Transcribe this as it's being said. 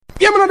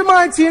Yeah, man, the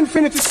mighty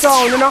infinity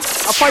sound, you know. A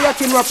fire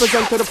king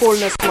represent to the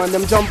fullness, man.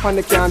 Them jump on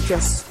the can't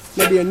test.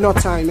 Maybe in no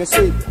time, you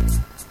see.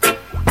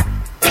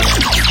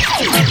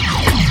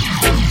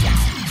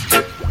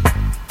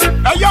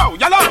 Hey yo,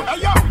 yellow, hey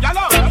yo,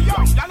 yellow, hey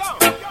yo, yellow,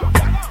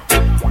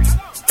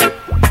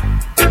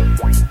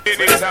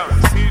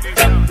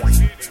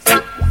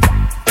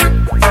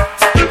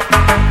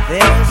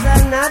 There's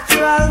a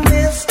natural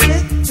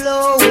mystic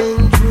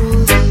flowing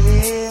through the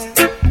air.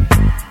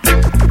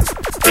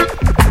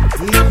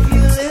 If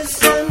you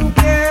listen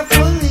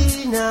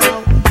carefully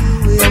now, you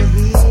will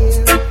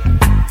hear.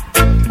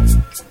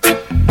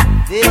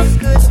 This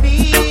could be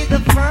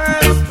the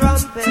first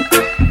trumpet.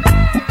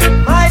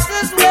 Might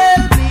as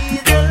well be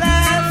the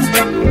last.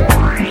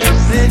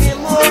 Many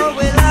more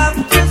will have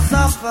to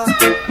suffer.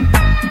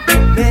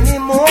 Many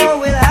more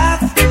will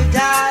have to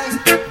die.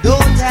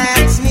 Don't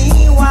ask me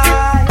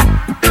why.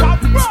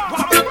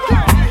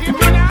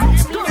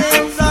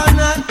 Things are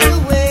not the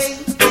way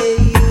they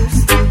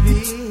used to be.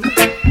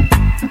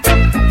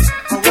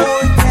 I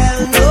won't tell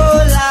no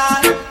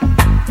lie.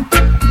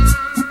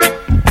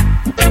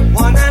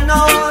 One and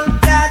all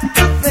got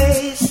to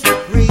face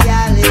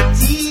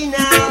reality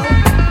now.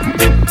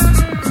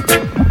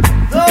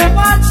 Though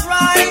I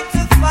try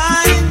to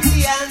find the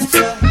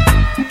answer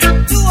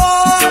to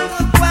all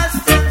the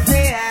questions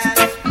they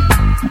ask,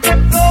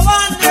 though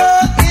I know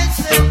it's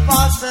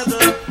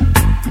impossible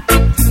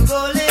to go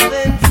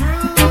living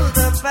through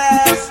the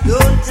past,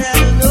 don't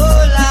tell no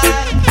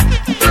lie.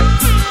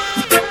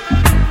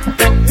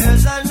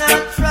 There's a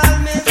natural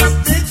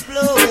mystic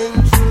flowing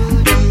through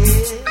the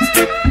air.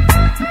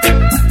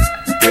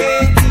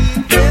 Can't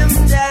keep them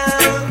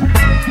down.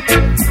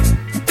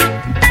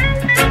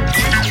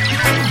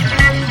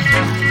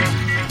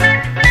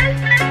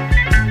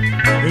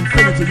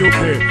 Infinity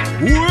UK.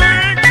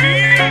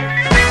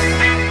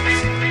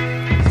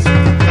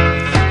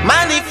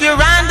 Man, if you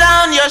run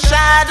down your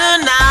shadow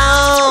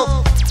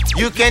now,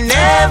 you can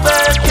never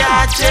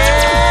catch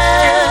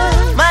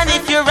it. Man,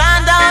 if you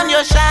run down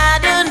your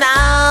shadow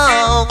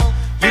now,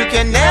 you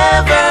can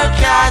never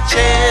catch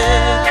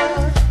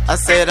it. I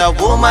said a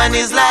woman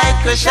is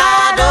like a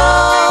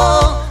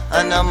shadow,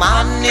 and a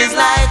man is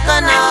like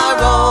an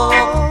arrow.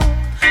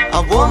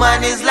 A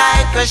woman is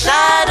like a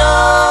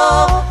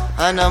shadow,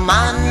 and a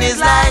man is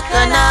like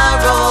an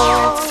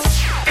arrow.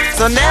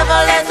 So never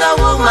let a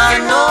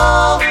woman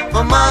know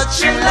how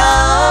much you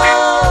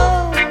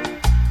love,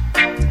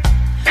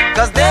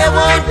 'cause there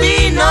won't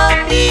be no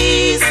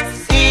peace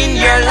in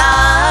your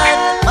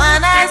life.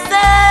 Man, I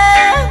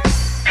say,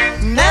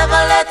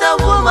 never let a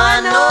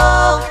woman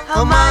know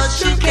how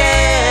much you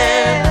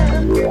care,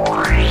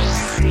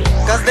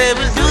 'cause they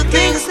will do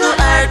things to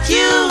hurt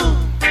you,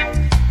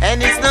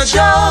 and it's no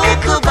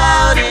joke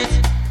about it.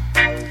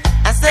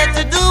 I said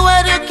to do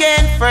what you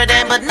can for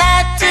them, but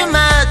not too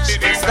much,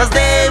 'cause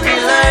they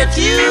will hurt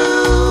you.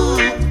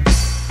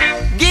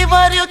 Give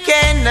what you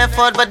can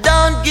afford, but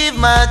don't give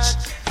much,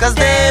 'cause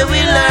they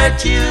will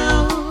hurt you.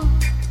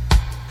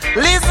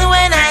 Listen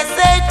when I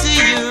say to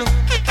you,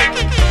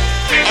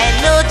 and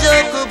no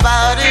joke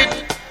about it.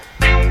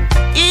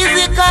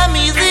 Easy come,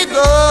 easy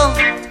go.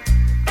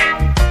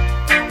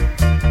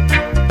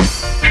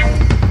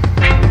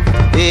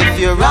 If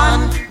you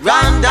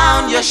run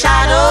down your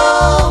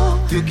shadow,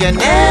 you can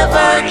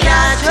never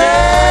catch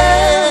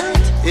it.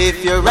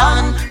 If you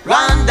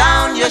run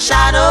down your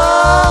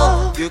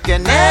shadow, you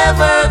can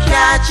never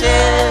catch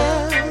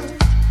it.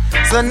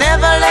 So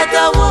never let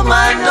a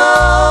woman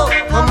know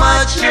how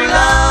much you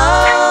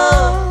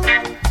love,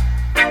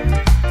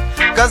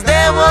 'cause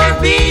there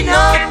won't be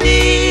no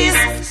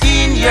peace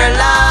in your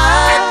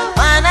life.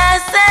 And I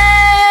say,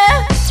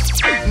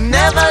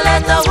 never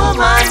let a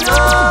woman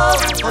know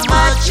how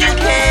much you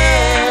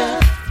care.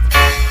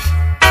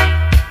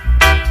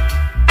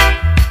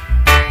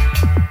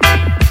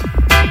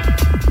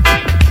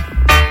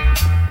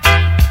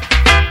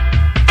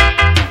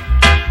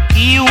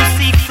 He who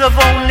seeks of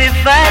only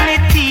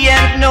vanity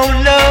and no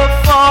love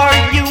for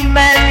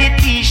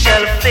humanity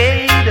shall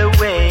fade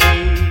away,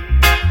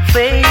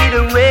 fade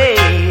away.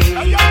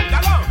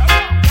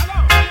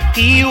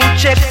 He who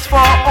checks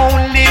for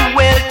only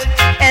wealth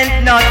and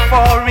not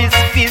for his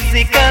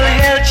physical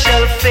health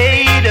shall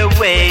fade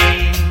away,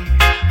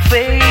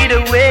 fade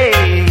away.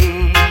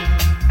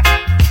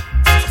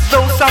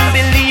 Though some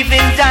believe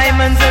in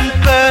diamonds and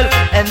pearl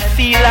and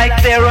feel like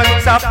they're on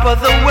top of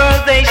the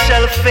world, they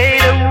shall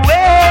fade away.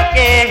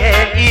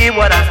 Hear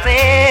what I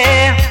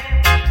say?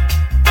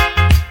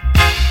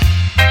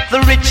 The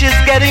rich is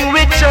getting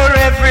richer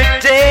every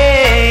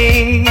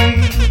day,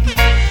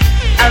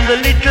 and the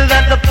little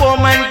that the poor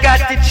man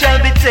got, it shall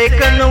be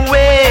taken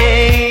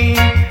away.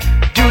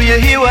 Do you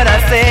hear what I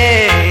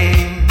say?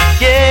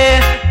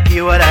 Yeah,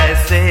 hear what I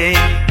say.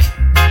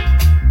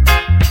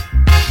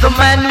 The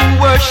man who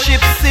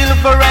worships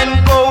silver and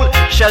gold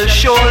shall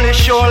surely,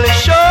 surely,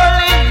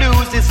 surely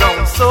lose his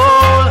own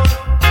soul,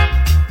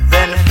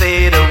 then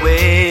fade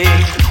away.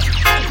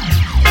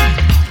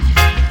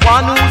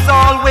 One who's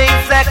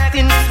always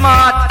acting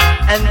smart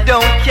and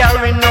don't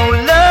carry no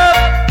love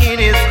in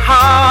his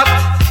heart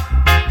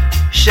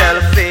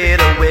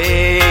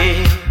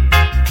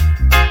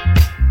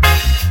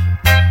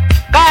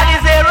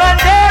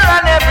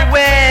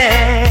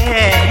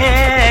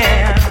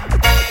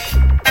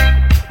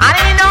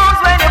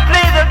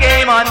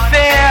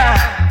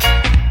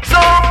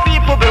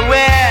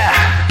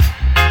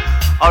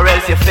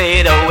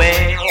fade away.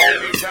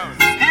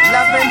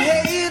 Love and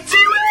hate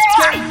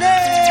can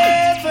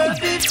never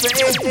be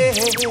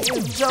friends.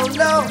 Oh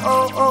no.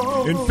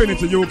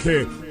 Infinity UK.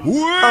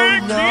 Oh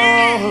no.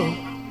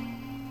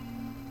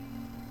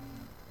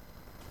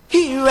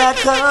 Here I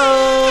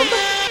come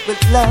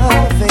with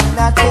love and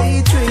not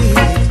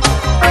hatred.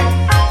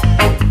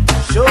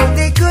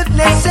 Surely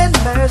goodness and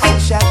mercy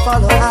shall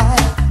follow I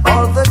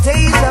all the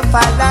days of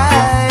our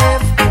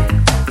life.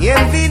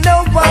 Envy no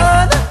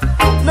one,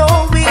 no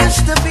wish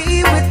to be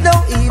with no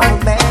evil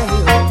man.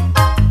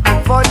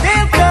 For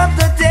there'll come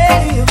the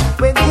day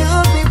when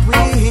you'll be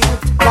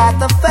whipped by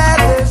the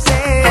father's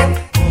hand.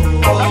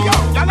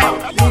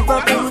 Leave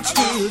up your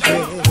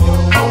children.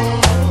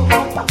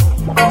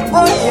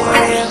 Oh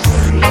yeah.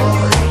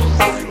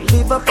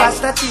 Leave up past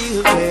the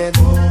children.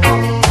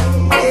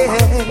 Yeah.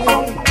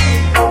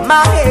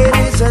 My head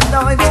is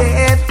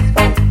anointed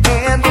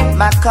and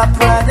my cup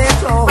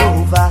runneth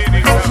over.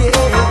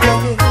 Yeah.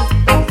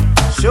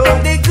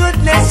 Surely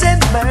goodness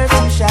and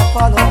mercy shall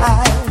follow I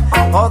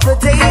all the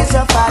days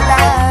of our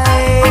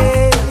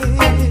life.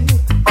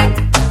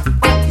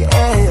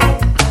 Yeah.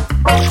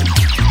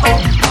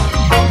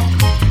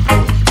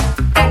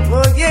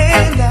 Oh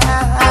yeah, now.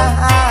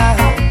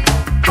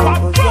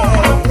 Oh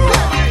yeah.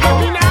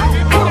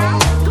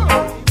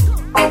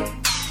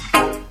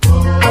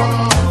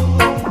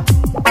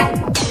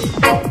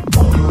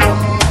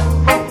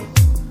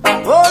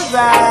 All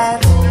right.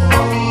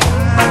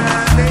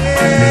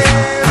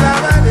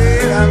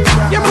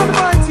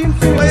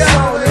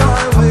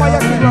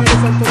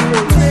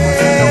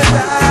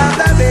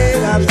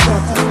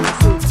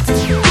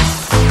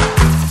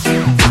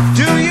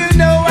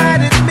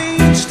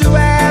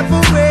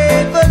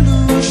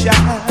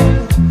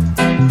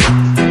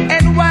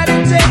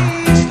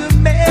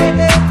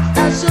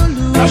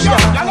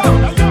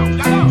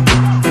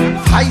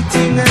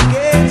 Fighting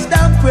against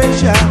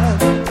oppression,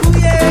 oh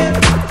yeah.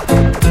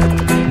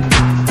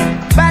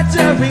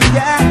 Battering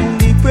down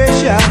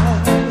depression,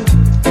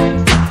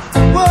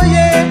 oh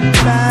yeah.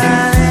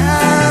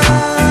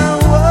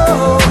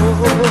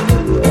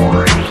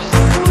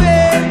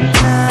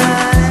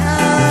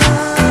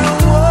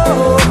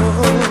 Oh,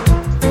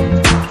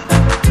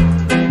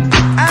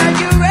 are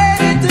you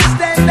ready to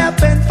stand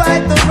up and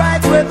fight the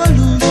right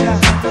revolution?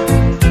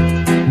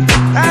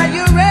 Are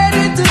you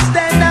ready to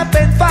stand up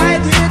and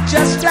fight it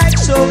just like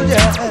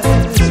soldiers?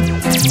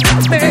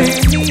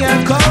 Many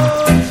are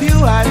called,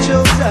 few are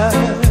chosen.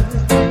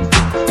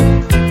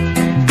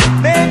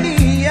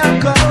 Many are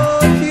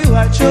called, few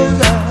are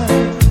chosen.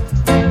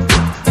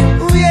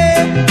 Ooh,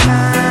 yeah.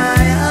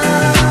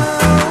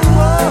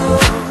 Oh,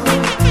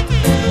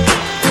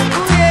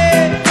 ooh,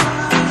 yeah.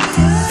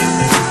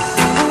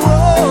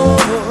 Oh,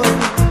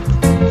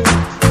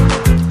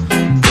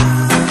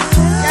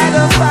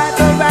 gotta fight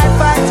the right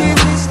fight in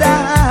this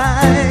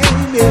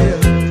time,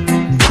 yeah.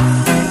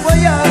 Oh,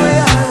 yeah,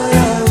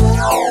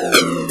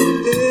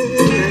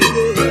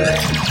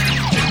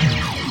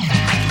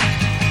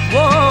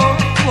 whoa,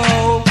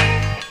 whoa.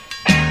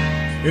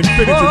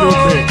 Infinity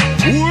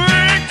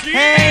UK.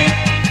 Hey,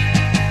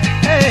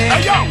 hey.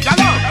 Hey yo,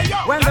 yellow.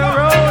 When the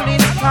road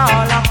is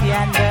tall up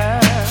yonder,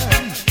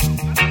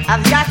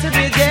 I've got to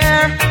be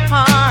there,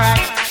 alright.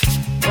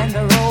 When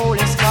the road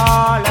is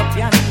tall up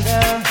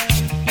yonder,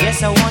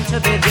 yes, I want to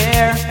be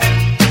there.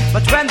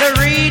 But when the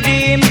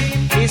rhythm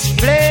is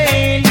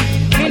playing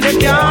in the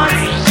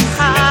dance,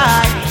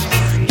 I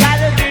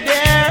gotta be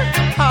there,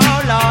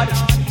 oh Lord.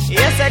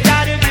 Yes, I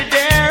gotta be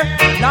there,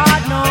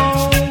 Lord, no.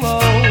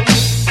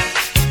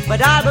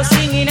 But I was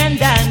singing and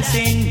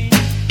dancing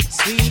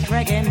sweet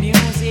reggae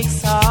music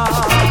song.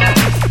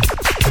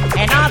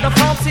 And all the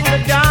folks in the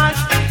dance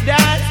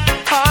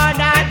all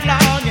night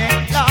long, yeah.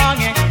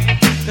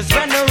 Cause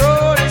when the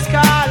road is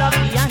called up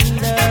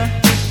yonder,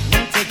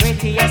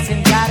 integrity, yes,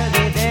 and gotta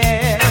be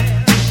there.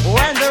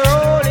 When the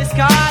road is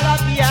called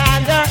up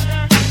yonder,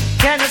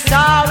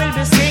 Tennor will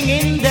be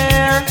singing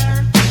there.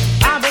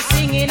 I'll be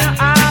singing a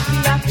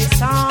happy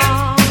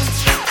song.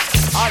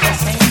 All the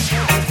saints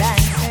will be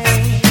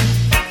dancing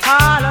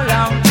all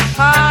along.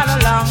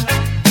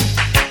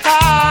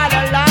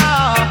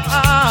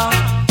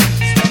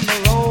 When the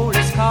road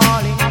is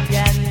calling up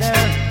yonder,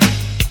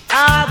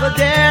 I'll be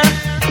there,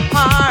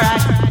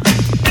 alright.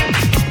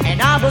 And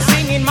I'll be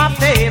singing my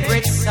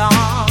favorite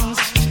songs.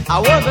 I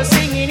will be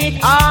singing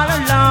it all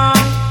along.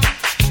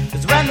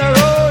 Cause when the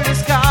road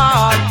is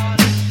called,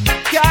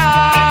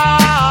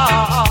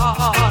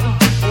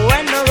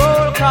 when the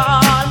road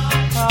call,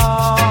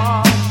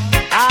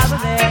 I'll be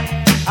there,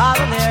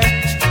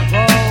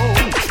 whoa.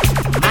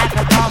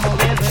 Microphone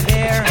will be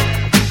there,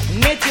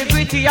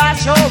 nitty-gritty I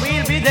sure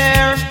will be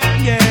there,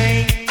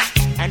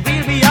 yeah. And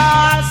we'll be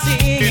all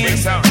singing,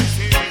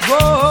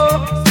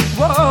 whoa,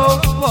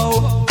 whoa, whoa,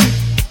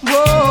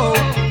 whoa,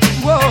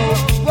 whoa,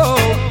 whoa.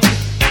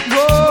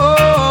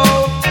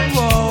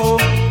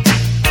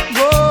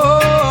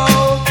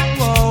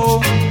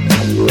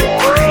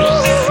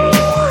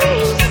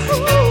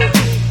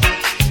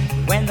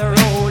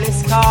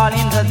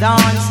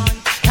 Dance,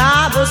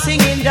 I was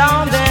singing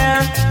down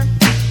there.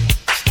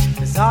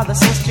 'cause all the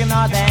system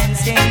are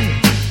dancing.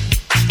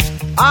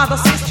 All the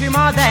system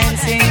are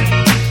dancing.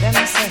 Then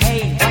I say,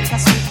 hey, what a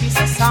sweet piece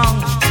of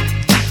song.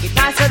 It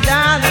nice to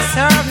dance and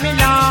serve me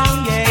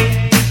long, yeah.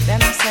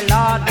 Then I say,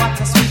 Lord,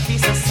 what a sweet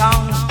piece of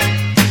song.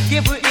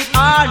 Give it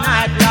all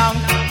night long,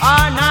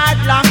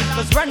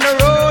 'cause when the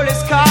roll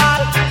is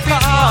called,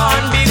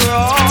 one big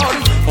road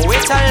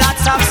with a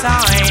lots of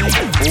sign.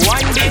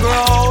 One big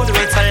road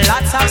with a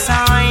lots of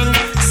sign.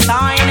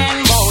 Sign in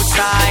both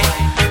sides.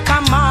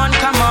 Come on,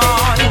 come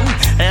on.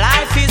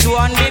 Life is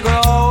one big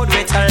road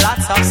with a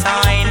lots of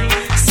sign.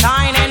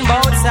 Sign in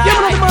both sides.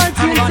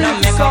 I'm gonna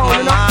make up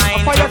my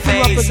mind to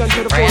face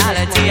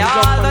reality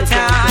all the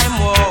time.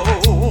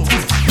 Whoa.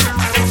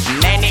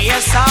 Many a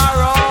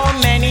sorrow,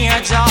 many a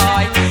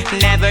joy.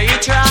 Never you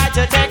try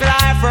to take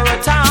life for a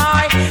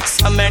toy.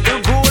 Some may do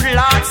good,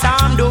 Lord,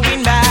 some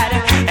doing bad.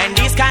 And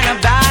these kind of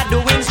bad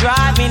doings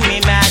driving me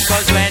mad.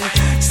 'Cause when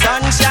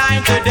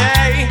sunshine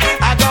today,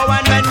 I go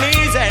on my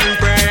knees and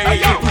pray.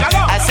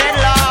 I said,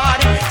 Lord,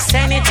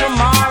 send it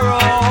tomorrow.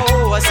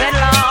 I said,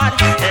 Lord,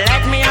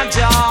 let me have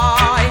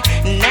joy.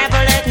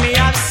 Never let me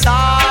have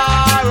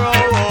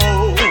sorrow.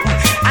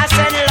 I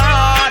said,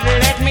 Lord,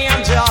 let me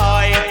have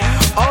joy.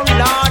 Oh,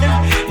 Lord,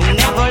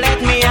 never let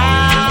me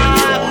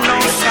have no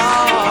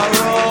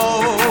sorrow.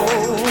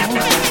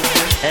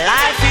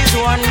 Life is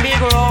one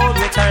big road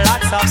with a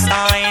lots of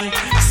sign.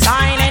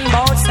 Sign in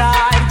both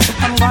sides.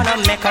 I'm gonna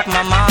make up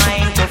my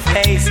mind to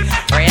face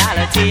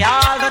reality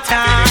all the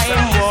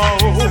time. Whoa.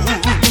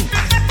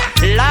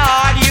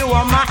 Lord, you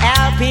are my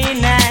helping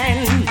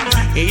hand.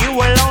 You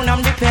alone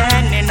I'm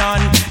depending on.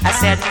 I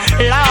said,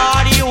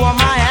 Lord, you are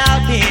my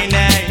helping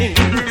hand.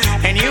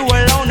 And you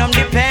alone I'm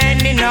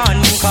depending on.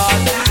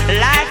 'Cause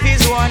life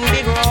is one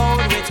big road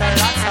with a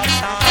lots of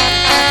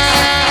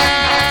signs.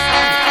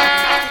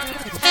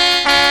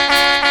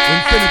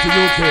 Infinity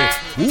UK.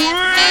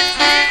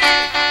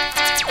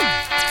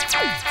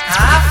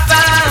 I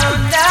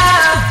found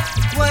out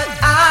what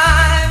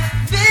I've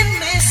been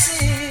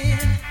missing.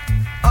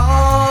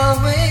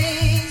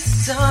 Always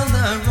on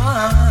the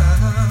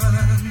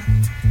run.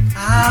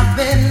 I've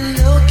been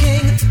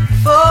looking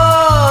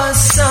for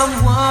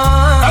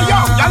someone. Hey yo,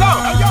 yellow,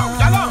 hey yo,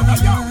 yellow, hey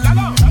yo,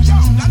 yellow, hey yo,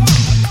 yellow.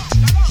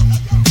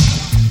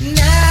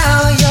 Now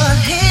you're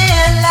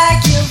here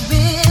like you've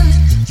been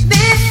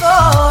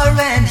before,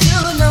 and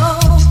you know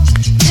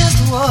just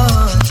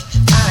what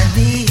I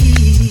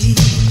need.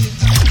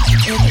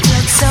 It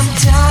took some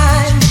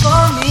time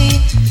for me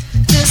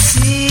to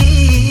see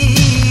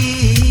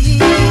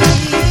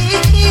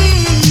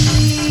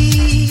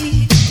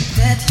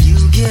that you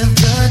give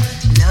good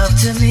love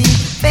to me,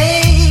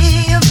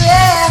 baby.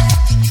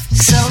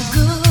 So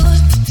good,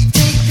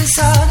 take this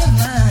heart of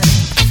mine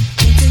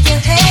into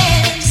your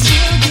hands.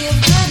 You give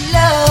good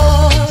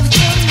love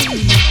to me,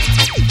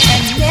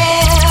 and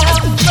never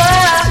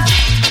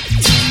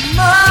too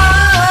much.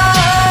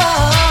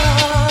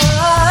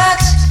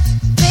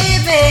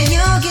 Baby,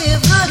 you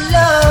give good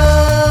love.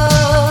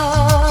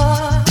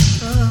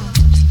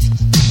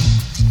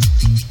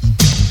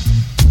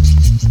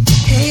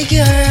 Hey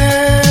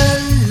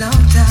girl,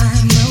 long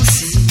time no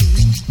see.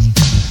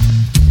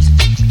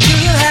 Do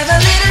you have a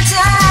little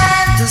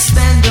time to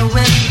spend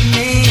with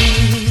me?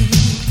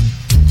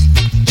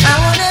 I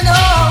wanna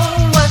know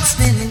what's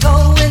been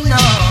going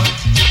on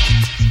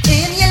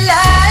in your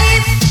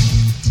life.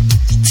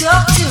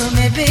 Talk to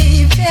me,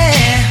 baby.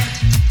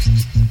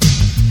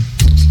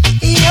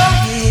 Your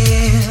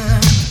hair,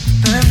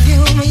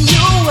 perfume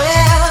you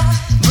wear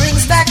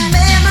brings back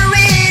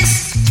memories.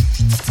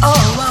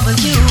 All over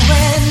you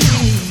and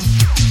me.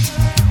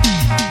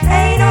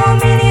 Ain't no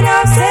meaning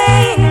of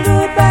saying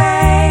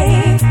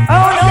goodbye.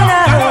 Oh no,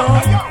 no.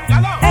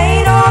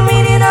 Ain't no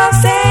meaning of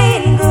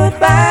saying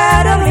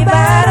goodbye to me,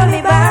 bye to me,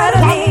 bye to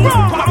me.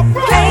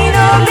 Ain't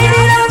no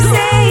meaning of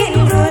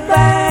saying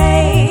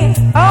goodbye.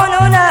 Oh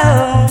no, no.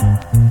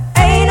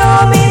 Ain't no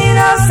meaning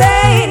of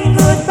saying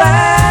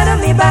goodbye to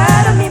me,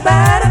 bye to me,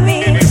 bye to me.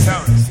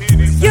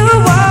 You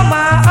are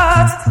my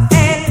heart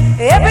and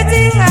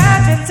everything I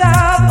dreamt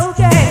of.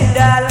 Okay,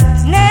 darling.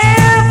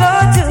 Never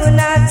do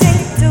nothing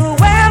to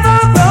ever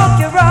broke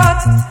your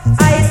heart.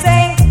 I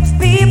say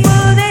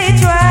people they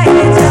try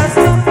just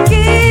to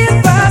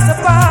keep us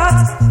apart,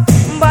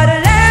 but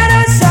let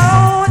us show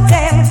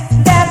them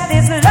that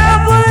this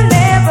love will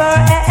never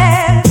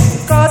end.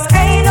 'Cause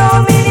ain't no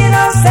meaning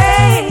of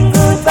saying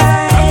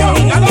goodbye.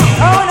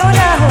 Oh no,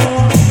 no.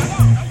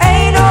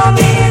 Ain't no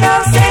meaning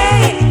of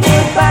saying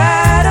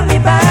goodbye to me,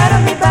 bye to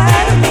me,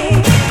 bye to me.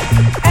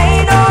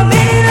 Ain't no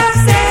meaning of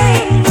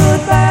saying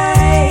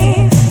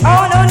goodbye.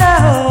 Oh no, no.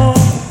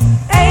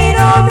 Ain't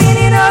no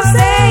meaning of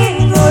saying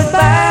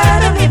goodbye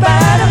to me,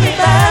 bye to me,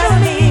 bye to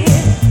me.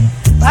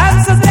 I'm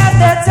so glad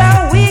that's how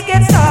we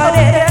get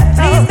started.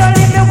 Please don't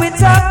leave me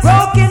with a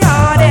broken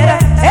hearted.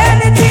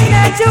 Anything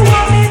that you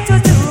want me to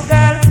do,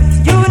 girl,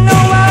 you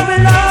know I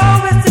will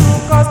always do.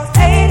 'Cause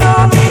ain't no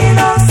meaning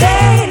of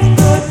saying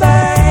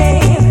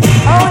goodbye.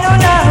 Oh no,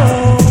 no.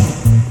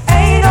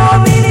 Ain't no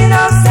meaning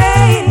of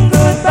saying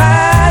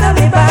goodbye to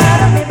me, bye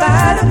to me,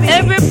 bye to me.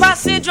 Every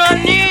passage on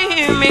me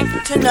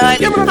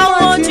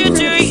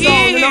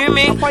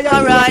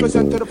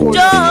the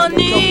fullness man,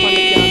 them jump on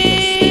the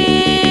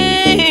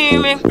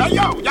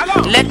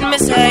campus. Let me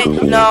say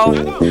no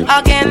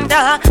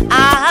agenda,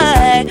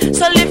 I.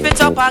 So lift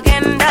it up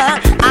agenda,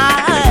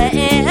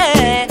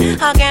 I.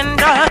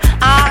 Agenda,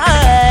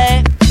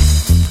 I.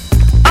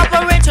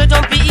 Operator,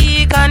 don't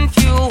be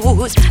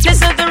confused.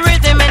 Listen to the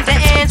rhythm and the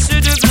answer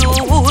to the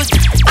blues.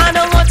 I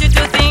don't want you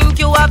to think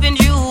you have been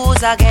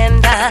used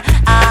agenda,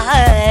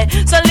 I.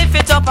 So lift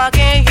it up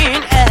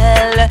again,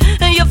 L.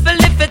 You feel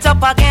lift it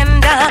up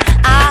agenda,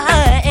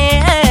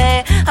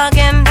 I.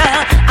 Agenda,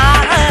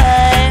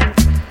 I.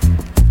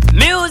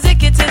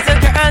 Music, it is a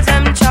girl's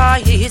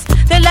choice.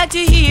 They like to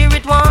hear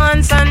it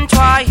once and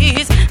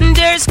twice.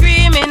 They're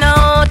screaming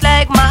out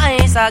like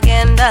mice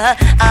agenda,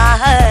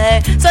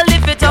 I. So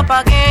lift it up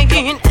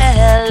again,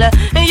 L.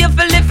 You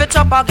feel lift it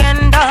up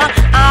agenda,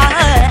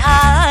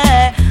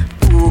 I.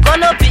 Who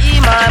gonna be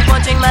my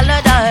punching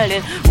melody,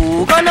 darling?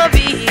 Who gonna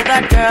be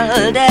that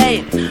girl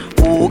day?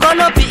 Who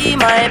gonna be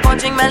my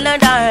punching melody,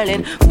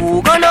 darling?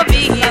 Who gonna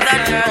be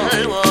that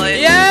girl, boy?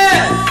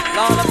 Yeah!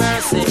 Lord of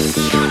mercy,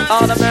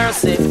 Lord of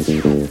mercy.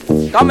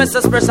 Come, it's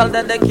a special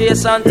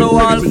dedication to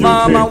all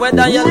farmer,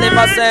 whether you live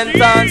a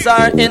sentence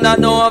or in a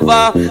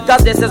Nova.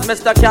 Cause this is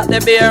Mr. Cat, the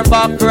beer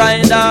back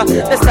rider.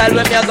 The style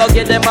when me I go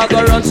get them, I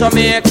go run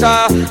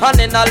Jamaica. And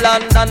in a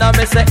London, I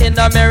me say in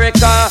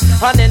America.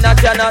 And in a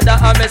Canada,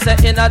 I me say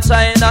in a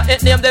China.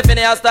 It name the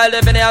Vinaya style,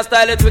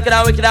 it's wicked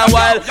and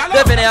wild.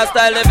 The Vinaya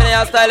style,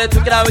 it's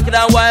wicked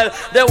and wild.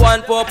 The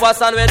one purpose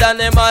and with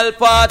animal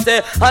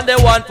party. And the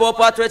one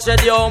purpose with the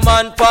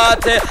human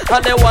party.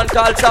 And the one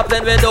called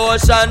Chaplin with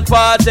ocean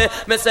party.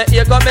 Me say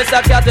here come Mr.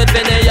 Cat with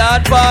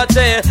vineyard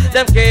party.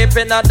 Them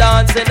keeping a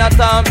dance in a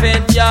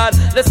tamping yard.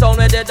 The sound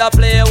we did a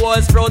play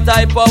was fruit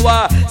type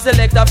power.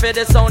 Select a for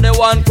the sound the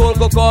one cool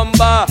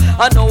cucumber.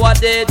 I know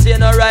what they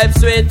no ripe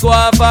sweet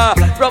guava.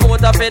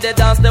 Promoter for the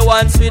dance the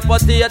one sweet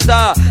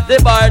potato. The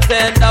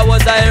bartender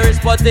was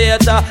Irish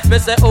potato. Me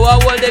say oh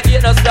I hold the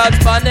gate no scotch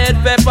bonnet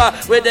pepper.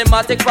 With the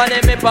matic pan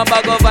him up and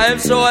bag over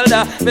him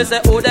shoulder. Me say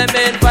oh them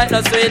ain't find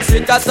no sweet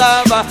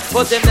cassava.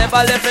 But him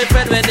never left me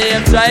friend when they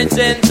him try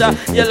ginger.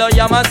 Yellow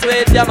yam and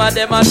sweet yam and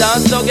them a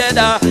dance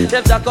together.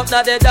 Them jack up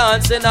now they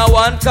dance in a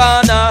one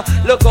corner.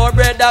 Look how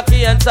bread a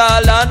cane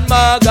tall and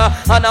maga.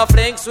 And a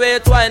fling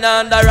sweet wine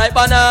and a ripe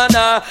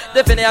banana.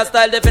 The Finneas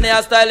style,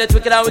 it's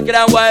wicked and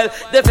wild.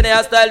 The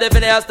Finneas style, it's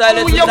wicked and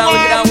wicked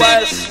and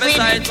wild.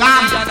 Besides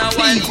and a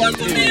wild one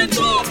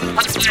tomato.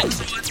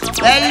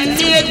 Well,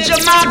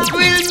 nature map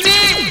will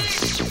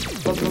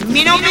mix.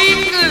 Me no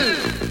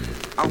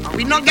mingle.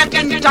 We no get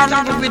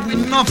entangled with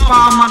no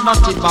farm and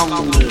dirty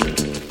bungle.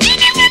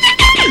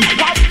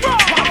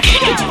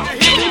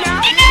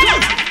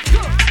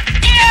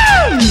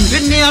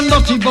 In the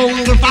dirty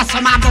bungle, pass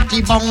my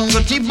dirty bungle,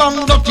 dirty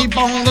bungle, dirty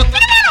bungle,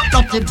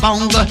 dirty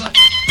bungle.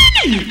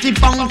 Dirty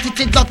bungle,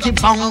 dirty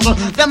bungle.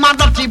 Them a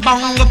dirty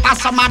bungle,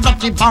 pass my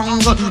dirty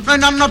bungle.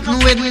 When I'm not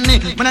with me,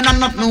 when I'm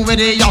not with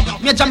you.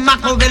 Me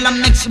Jamaica will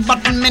mix,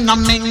 but me no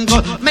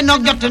mingle. Me no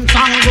get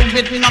entangled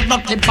with no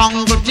dirty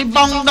bungle, dirty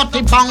bungle,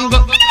 dirty bungle,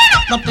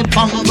 dirty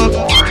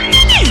bungle.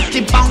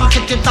 Dirty bungle,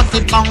 dirty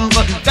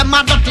bungle. Them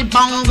a dirty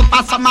bungle,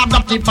 pass my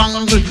dirty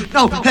bungle.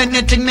 No,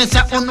 anything me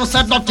say, no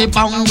say dirty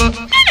bungle.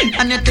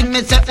 Anything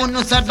me say,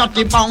 no say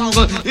dirty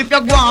bungle. If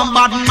you go on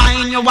bad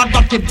mind, you a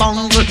dirty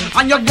bungle.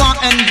 And you go on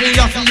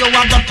envious, you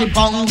a dirty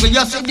bungle.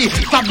 You see the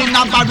crab in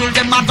a barrel,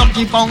 them a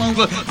dirty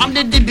bungle. And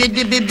the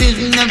dibby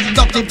business,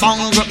 dirty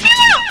bungle.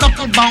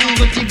 Dirty bungle,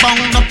 dirty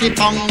bungle, dirty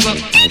bungle.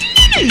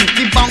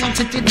 The bong,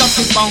 city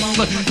dirty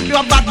bungle. You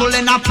a bad bull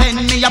in a pen,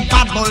 me a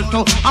bad bull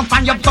too. And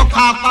find your buck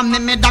off and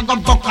me da go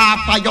buck off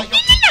for you.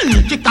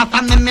 Kick off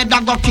and me da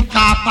go kick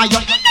off for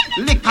you.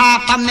 Lick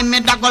off and me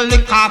da go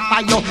lick off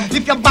for you.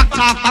 If you back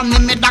off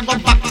and me da go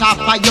back off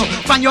for you.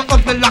 Find your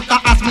ugly like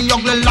a ass, me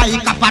ugly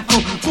like a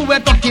patu. Who a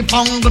dirty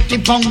bong, dirty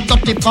bong,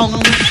 dirty bong,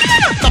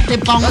 dirty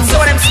bong. Well,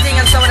 some of them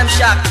sting and some of them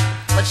shock,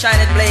 but shine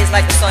it blaze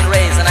like the sun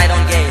rays and I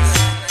don't gaze.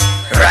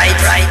 Right.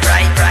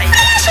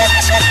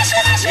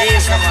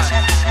 Jeez, come on.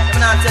 I'm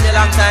not tell you a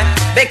long time.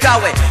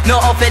 Because we no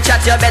off it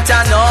chat, you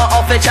better no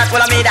off it chat.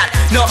 Well, I mean that.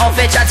 No off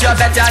it chat, you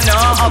better no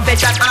off it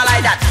chat. I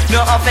like that.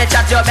 No off it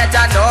chat, you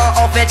better no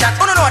off it chat.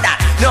 Who don't know that?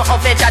 No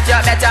off it chat, you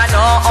better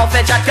no off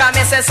it chat. Come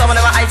and say some of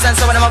them are ice and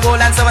some of them are gold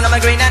and some of them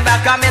are green and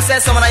black. Come and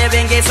say some of them are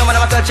bingy, some of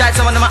them are touch right,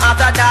 some of them are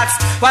after darks.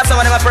 While some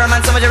of them are perm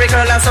and some of them are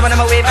curl and some of them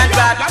are wave and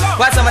back.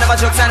 While some of them are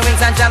jokes and wings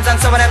and jams and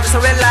some of them just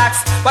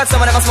relax. While some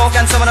of them are smoke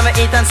and some of them are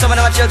eat and some of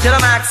them are chill till the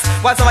max.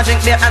 While some of them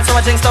drink beer and some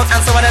of them drink stout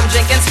and some of them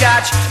drinking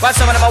scotch. While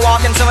some of them are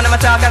walking, some of them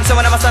are talking,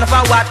 some of them are standing for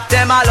what?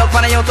 Them all look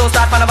on the YouTube,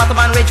 start from the bottom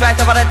and reach right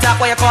over the top.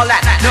 What you call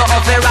that? No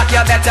off it rock,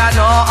 you better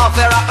no off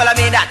it rock. Well, I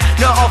mean that.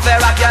 No off it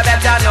rock, you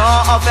better no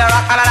off it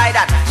rock. I like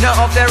that. No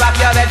off it rock,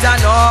 you better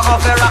no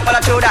off it rock. Well,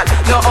 I do that.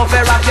 No off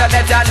it rock, you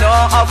better no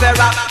off it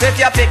rock. If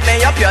you pick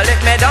me up, you lick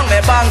me down, me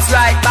bounce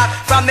right back.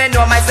 From me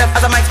know myself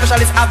as a mic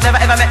specialist, I've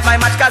never ever met my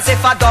match. Cause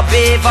if I dub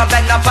even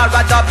bend up or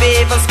a dub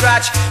even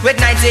scratch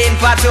with 19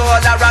 patrol or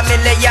a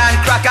million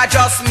crack, I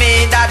just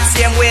me that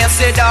same way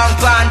sit down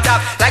pan top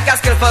like a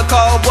skillful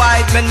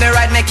cowboy. When me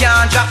ride me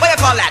can't drop. What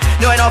you call that?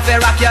 No off it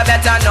rock, you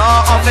better know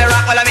off it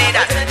rock. All I mean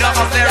that. No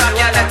off it rock,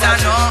 you better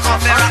know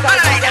off it rock. All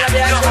I mean that.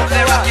 No off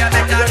it rock, you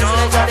better know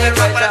off it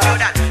rock. All I do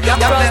that. You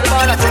cross the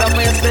border, pull up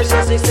for your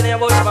special 16 in your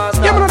bush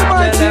master.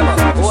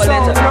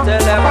 Tell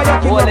them,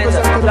 hold it,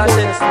 flash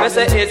it. Me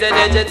say easy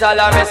digital,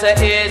 and me say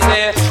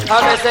easy.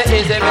 And me say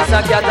easy,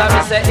 Mr. Cat, and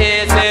me say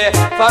easy.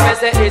 For me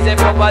say easy,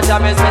 Papa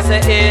Jamis, me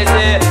say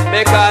easy.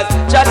 Because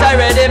trash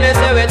already, me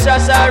say we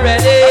trash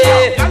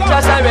already.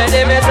 Trash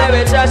already, me say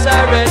we trash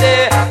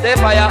already. The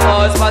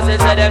firehouse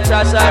passage say them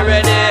trash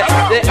already.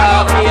 The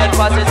arcade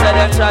passage say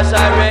them trash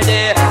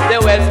already. The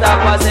Webster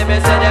passage me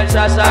say them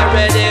trash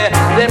already.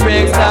 The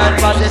Brixton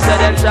passage say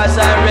them trash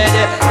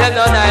already. Them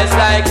no nice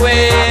like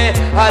we,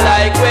 I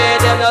like we.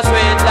 Them no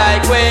sweet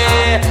like we,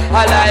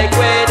 I like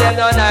we. Them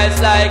no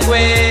nice like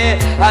we,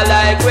 I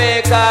like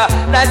we. Cause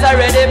nice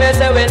already, me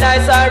say we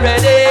nice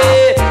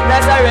already.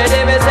 Nice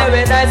already, me say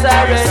we nice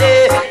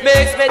already.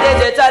 Mix me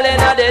digital in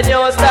the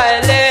new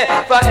style.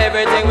 For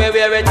everything we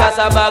wear it cost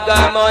a bag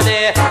of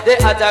money. The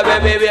hotter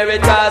we wear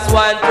it cost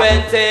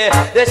 120.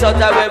 The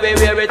shorter we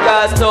wear it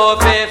cost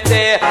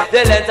 250.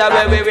 The lengther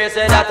we wear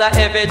say that a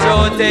heavy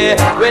duty.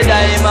 With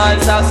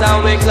diamond socks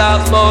and we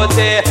clocks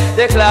booty.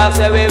 The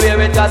clocks we wear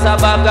it cost a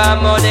bag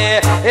of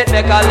money. It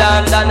make a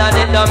London and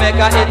it don't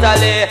make a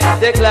Italy.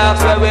 The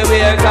clocks we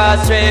wear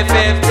cost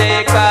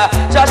 350.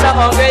 Trash a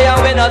hungry and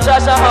we not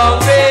trash a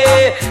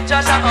hungry.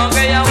 Trash a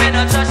hungry and we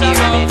not trash a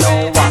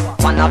hungry.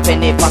 One a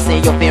penny passy,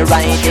 you be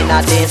riding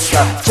a this.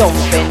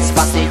 Jumping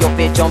passy, you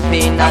be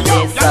jumping a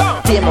this.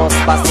 Famous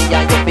passy,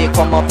 you be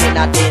come up in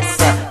a this.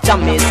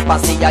 Jammies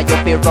passy,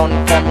 you be run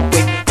come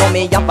quick. Now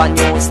me have a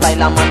new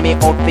style and man me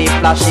out be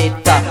flash it.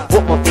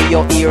 Open up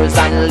your ears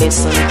and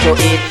listen to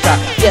it.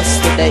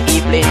 Yesterday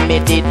evening me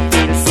did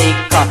feel sick.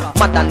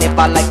 Mother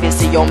never like to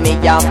see you me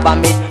have a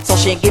meat. So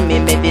she give me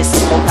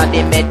medicine out of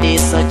the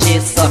medicine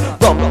gist.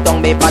 Rub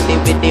down me body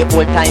with the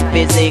old time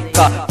physic.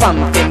 From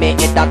me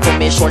head to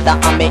me shoulder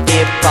and me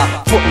hip.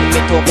 Putting me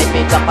to make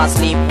me drop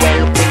asleep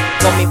well quick.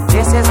 Now me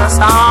This is a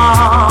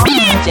song.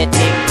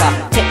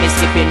 Take me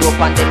skipping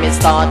rope and then me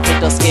start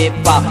to skip.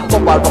 Go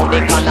around the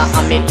corner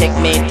and me take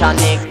me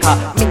tonic.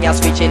 Me a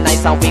switching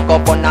nice and we go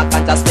on a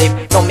ganja slip.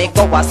 Now me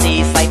go a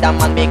seaside and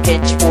man me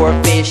catch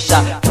 4 fish.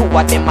 2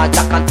 of them a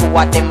jack and 2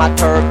 of them a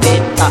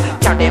turbid.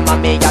 Carry them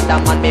and me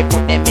other man me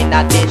put them in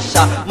a dish.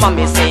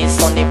 Mommy say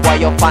sonny boy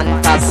you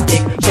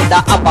fantastic.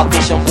 Shoulda have a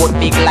vision boat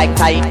big like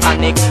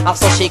Titanic. And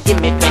so she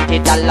give me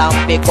 $20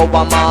 fi go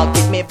a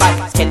market me buy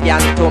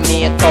scallion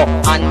tomato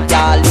and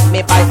garlic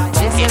me buy.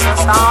 This is a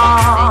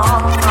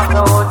song of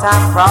the old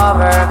time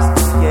proverbs.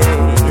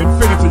 Yeah.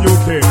 Infinity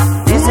UK.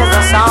 This is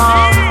a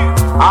song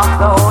of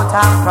the old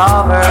time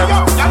proverbs.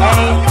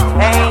 Hey,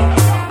 hey,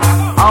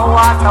 oh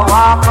what a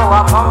walk, oh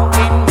a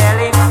pumpkin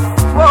belly.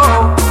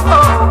 Whoa,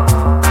 whoa.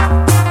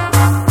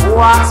 Who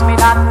asks me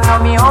that? Know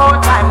me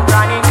old time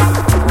granny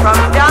from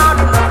down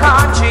in the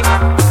country.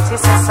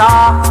 Sister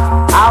saw,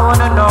 I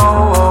wanna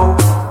know.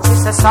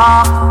 Sister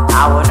saw,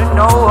 I wanna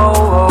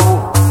know.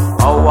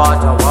 Oh what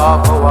a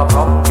walk, oh a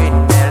pumpkin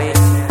belly.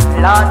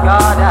 Lord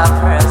God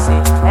have mercy.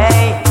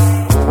 Hey,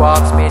 who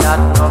walks me not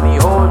know me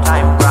old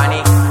time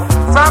granny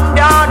from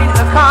down in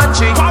the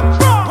country.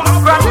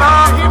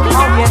 Grandma,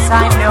 oh yes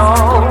I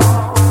know.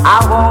 I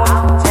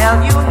won't tell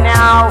you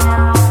now.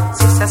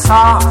 Sister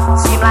saw,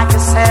 seem like a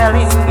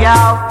selling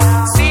gal.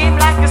 Seem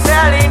like a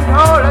selling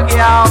whole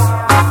gal.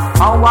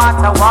 Oh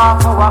what a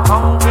walk, oh a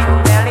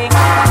pumpkin belly.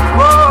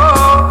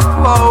 Whoa,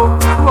 whoa,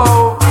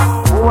 whoa.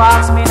 Who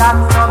walks me not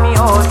know me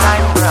old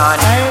time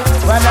granny. Hey,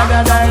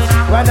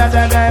 when da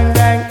dang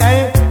dang,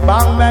 hey,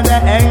 bang when the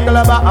angle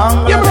of a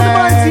angle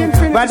bang.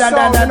 When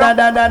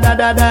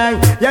da dang,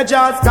 you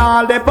just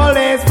call the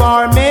police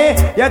for me.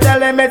 You tell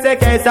them it's a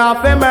case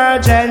of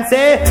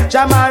emergency.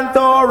 Shaman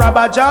to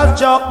rubber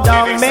just choke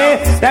down me.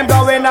 Them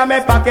go in on me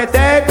pocket,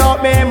 take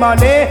out me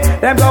money.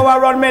 Them go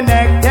around me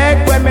neck,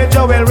 take with me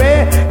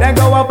jewelry. Then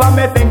go up on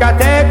me finger,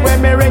 take with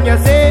me ring. You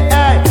see,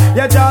 hey,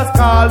 you just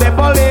call the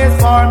police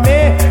for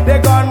me. The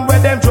gun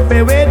with them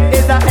troopy with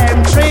is a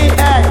M3,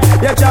 hey.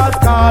 You just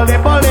call the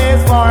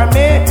police for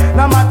me.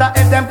 No matter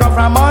if them come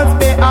from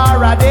Mount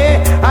already.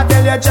 I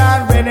tell you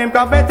John when him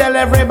come and tell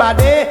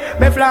everybody.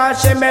 Me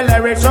flashing me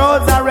lyrics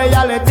shows a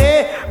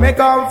reality. Me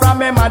come from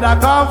me mother,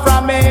 come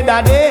from me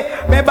daddy.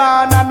 Me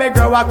born and me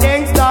grow a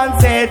Kingston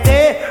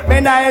City. Me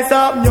nice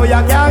up New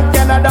York and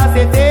Canada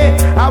City.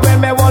 And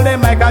when me hold the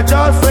mic I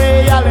just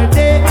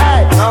reality.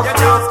 Hey, you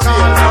just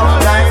call the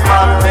police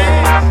for me.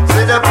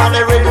 Sit up on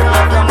the rhythm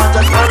like the man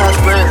just wanna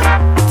spray.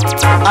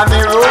 I'm a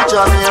rule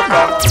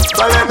Jamaica.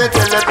 But let me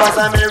tell you cause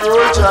I'm a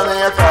rule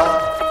Jamaica.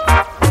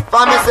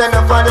 For me say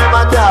no for them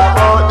a talk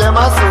about them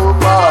a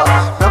super.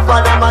 No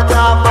for them a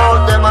talk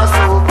about them a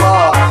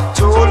super.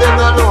 True them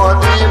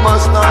alone, they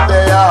must not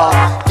they are.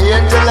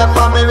 Angel of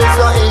family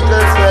so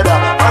eagles feather.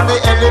 On the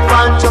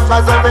elephant jump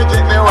as I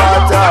drink me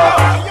water.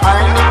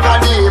 I need a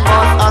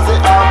demon as the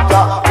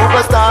actor. Who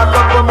go start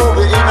up a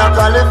movie in a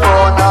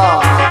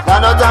California. Now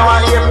no time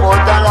I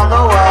airport along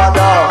the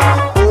water.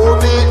 Who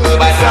beat me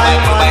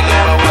beside my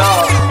camera.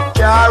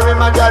 Carry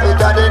my daddy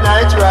to the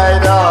night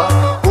rider.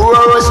 Who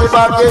rush it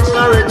back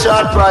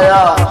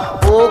Pryor?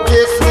 Who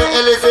kiss me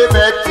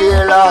Elizabeth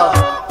Taylor?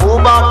 Who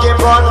back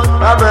him on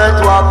Robert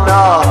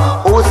Wagner?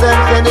 Who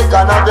sent Kenny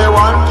Cannon the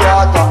one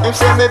Carter? Him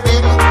say me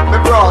big, me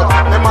broad,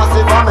 me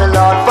massive and me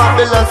lord.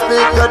 Fabulous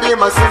speak to the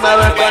massive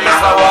American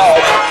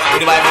award.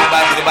 With the bye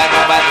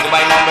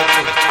number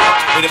 2.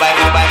 With the bye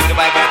number 3. With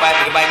the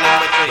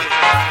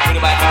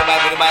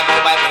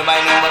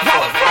bye number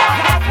 4.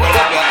 Hold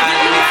up your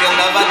hand if you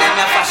love them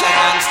your fashion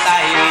and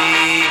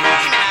styling.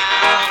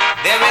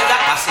 There is a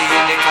posse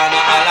in the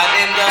corner, all of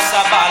them just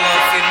a ball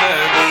of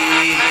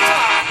murder.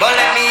 But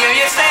let me hear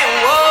you say,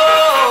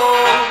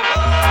 whoa,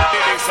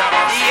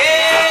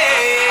 yeah,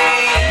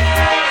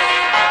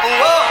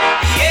 whoa,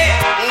 yeah,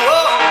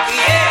 whoa,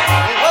 yeah,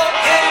 whoa,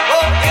 yeah,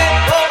 whoa,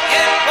 yeah, whoa,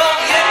 yeah, whoa,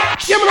 yeah.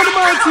 Yeah, man, the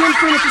mighty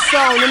Infinity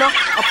sound, you know.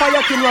 A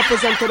fire king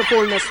represent to the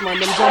fullness, man.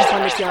 Them jump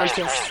on the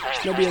canvas.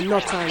 No be no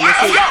time.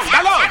 Hey, yo,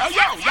 yellow.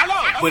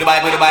 With the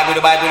bye number 1. With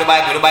the bye number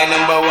 2.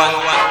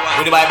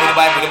 With the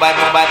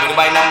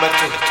bye number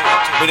 2.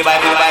 With the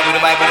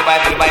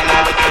bye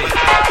number 3.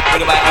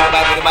 With the bye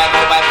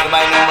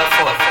number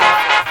 4.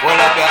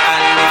 Hold up your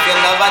hand if you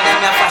love them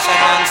your fashion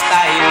and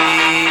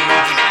styling.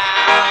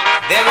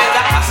 There is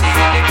a posse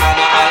in the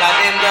corner, all of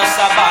them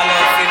just a ball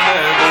of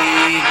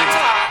murder.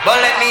 But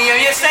let me hear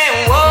you say,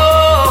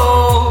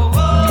 whoa,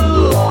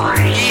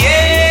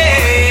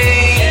 yeah,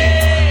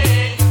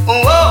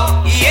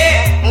 whoa,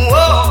 yeah,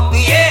 whoa,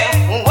 yeah,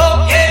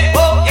 whoa, yeah,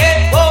 whoa,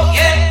 yeah, whoa,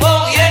 yeah,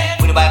 whoa, yeah.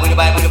 With the bye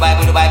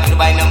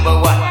number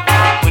 1.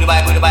 With the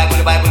bye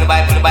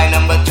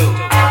number 2.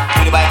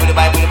 With the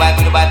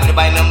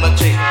bye number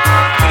 3. With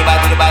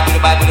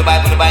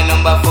the bye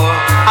number 4.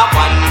 A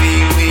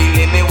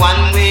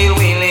one wheel,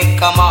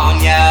 come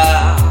on,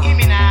 yeah. Give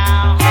me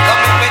now.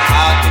 Come in with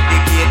hard to the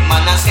gate,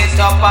 man, and set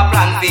up a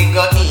plan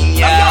figure in,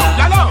 yeah.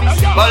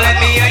 But let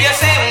me hear you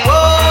say,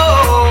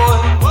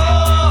 whoa,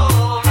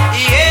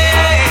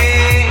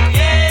 yeah,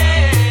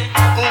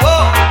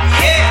 whoa,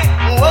 yeah,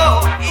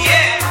 whoa,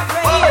 yeah,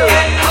 whoa,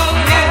 yeah,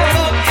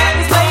 whoa, yeah,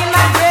 whoa,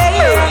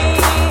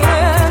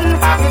 yeah.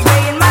 It's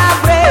playing my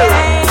brain,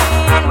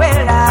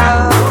 well,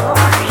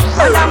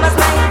 well, I'm a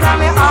spine to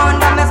me,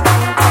 under me,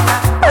 spine to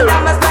me,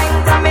 I'm a spine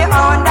to me,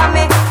 under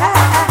me,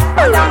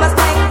 well, I'm a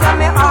spine to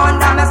me,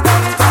 under me,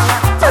 spine to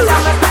me, well,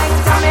 I'm a spine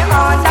to me,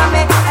 under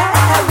me,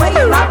 well,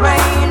 in my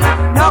brain,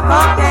 no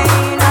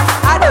cocaine,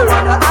 I don't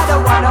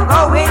wanna go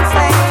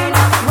insane,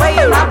 well,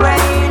 in my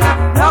brain,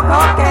 no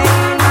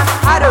cocaine,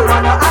 I don't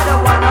wanna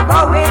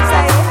go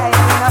insane,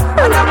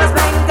 well, I'm a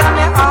spine to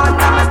me,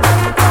 under me,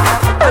 spine to me,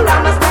 well,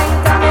 I'm a spine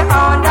to me,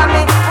 under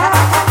me,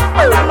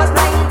 well, I'm a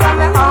spine to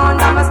me,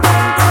 under me,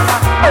 spine to me,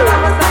 well,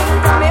 I'm a spine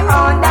to me,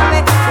 under me,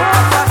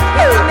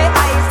 well, me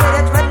eyes with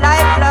it red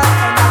like blood,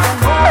 and I've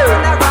been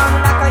moving around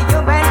like a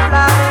human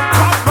flood,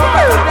 smoke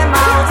up the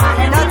mouth,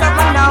 and out of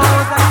my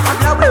nose,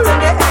 I blow it in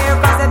the air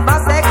 'cause it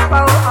must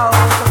explode,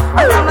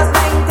 well, I'm a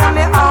spine to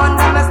me,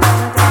 under me,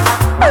 spine to me,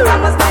 well,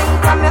 I'm a spine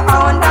to me,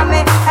 under me,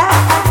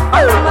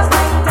 well, I'm a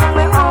spine to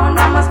me,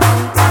 under me,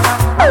 spine to me,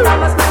 well,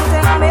 I'm a spine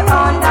to me,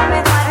 under me,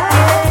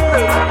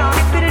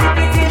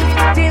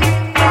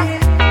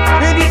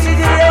 This is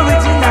the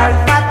original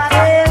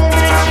pattern.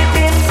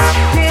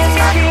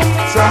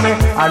 So me,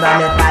 under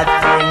me fat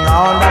thing,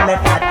 under me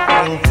fat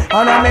thing,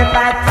 under me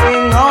fat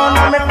thing,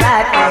 under me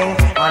fat thing,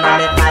 under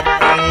me fat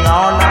thing,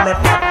 under me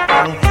fat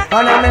thing,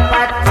 under me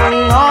fat thing,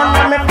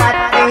 under me fat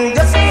thing.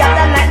 Just the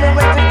other night we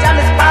went to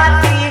Johnny's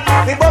party.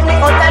 We both me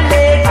out and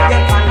lady,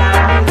 then on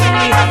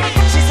me.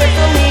 She said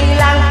to me,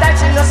 long time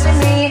she no see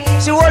me.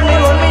 She hold me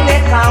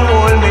neck and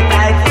hold me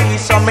tightly.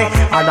 So me,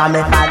 under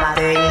me fat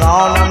thing,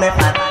 under me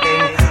fat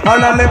thing,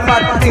 under me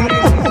fat thing.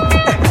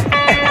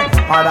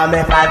 Under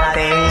me fat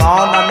thing,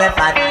 under me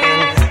fat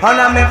thing,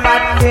 under me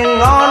fat thing,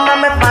 under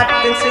me fat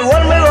thing. She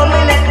hold me round me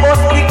neck,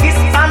 both the kiss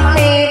on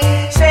me.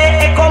 Say,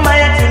 hey, come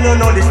here, you don't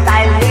know the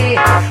style,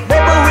 hey.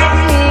 Bubble with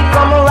me,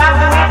 come rock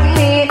with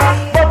me.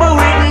 Bubble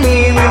with me,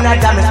 we not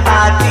Jammy's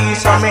party.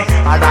 So me,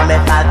 under me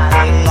fat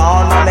thing,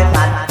 under me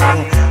fat thing,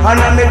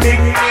 under me big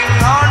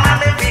thing, under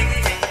me big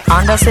thing.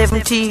 Under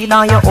 17,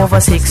 now you're over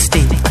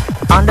 60.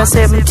 Under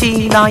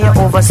 17, now you're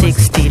over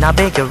 16. I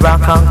beg you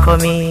rock and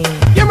come in.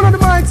 Yeah, man, the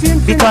mighty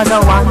Infinity. Because I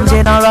one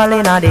general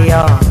in the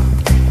yard.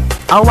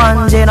 I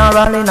one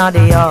general in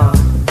the yard.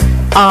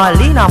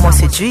 Alina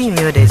must dream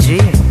you the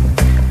dream.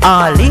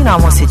 Alina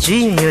must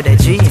dream you the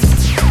dream.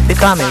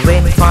 Because me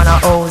went for a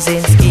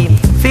housing scheme.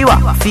 Fiwa,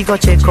 go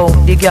check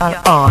out the girl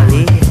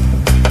Arlene.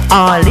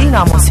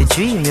 Alina must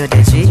dream you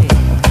the dream.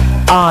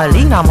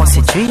 Alina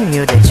must dream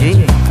you the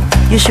dream.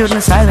 You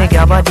shouldn't sign me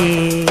your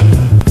body.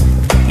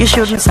 You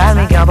shouldn't sign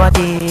me your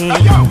body.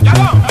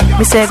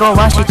 Me say go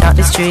wash it out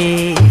the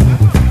street.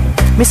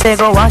 Me say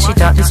go wash it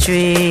out the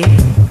street.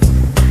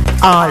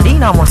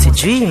 Alina must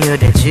dream you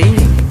the dream.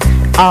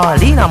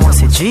 Alina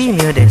must dream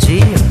you the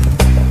dream.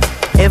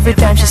 Every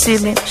time she see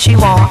me, she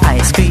want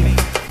ice cream.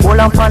 Hold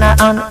on her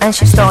hand and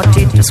she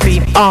started to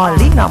scream.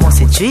 Alina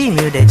must dream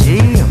you the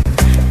dream.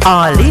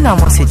 Alina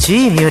must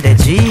dream you the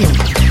dream.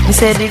 Me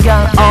say the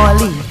girl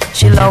Ollie,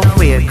 she love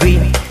wear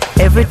green.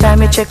 Every time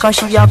me check her,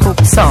 she a cook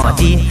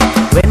sardine.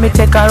 When me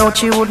take her out,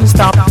 she wouldn't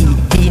stop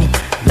eating.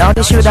 Now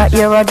they should have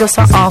hear her just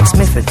a ask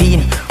me for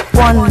bean.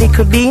 1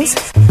 little beans,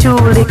 2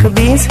 little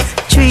beans,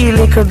 3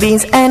 little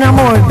beans, and no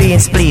more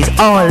beans, please.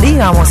 All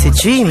in, I want to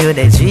dream you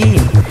the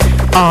dream.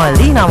 All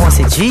in, I want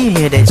to dream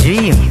you the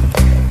dream.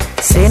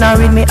 Say now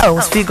read me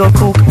house, we go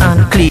cook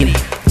and clean.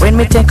 When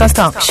me take a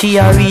stock, she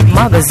a read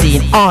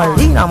magazine. All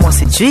in, I want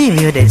to dream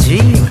you the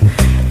dream.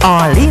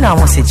 All in, I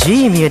want to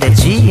dream you the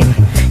dream.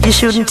 You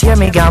shouldn't tear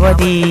me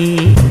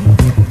gabardine.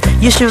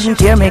 You shouldn't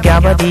tear me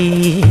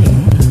gabardine.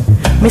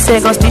 Me say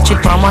go stitch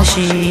it on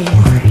machine.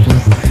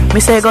 Me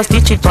say go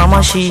stitch it on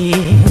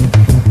machine.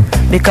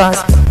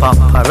 Because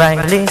Papa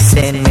Riley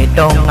send me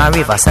down a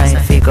riverside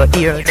figure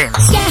here them.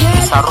 So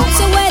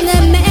when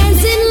a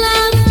man's in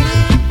love,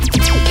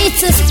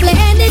 it's a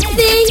splendid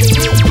thing.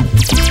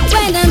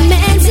 When a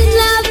man's in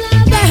love,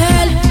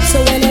 girl. So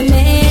when a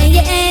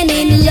man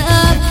in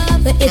love,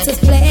 it's a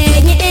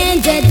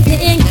splendid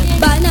thing.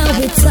 But now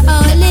it's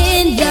all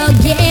in the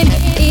game.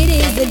 It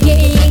is the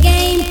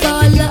game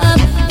for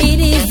love. It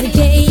is the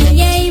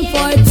game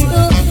for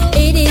two.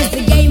 It is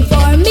the game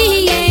for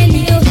me and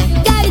you.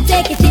 Gotta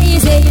take it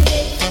easy.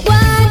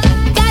 What?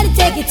 Gotta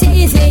take it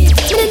easy.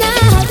 You know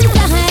how to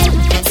fly.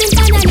 Sing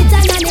tanani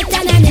tanani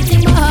tanani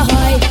ting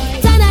my.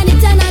 Tanani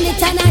tanani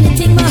tanani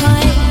ting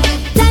my.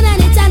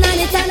 Tanani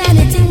tanani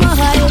tanani ting my.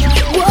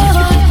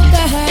 Whoa,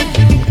 girl.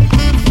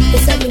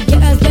 It's a new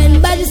girls been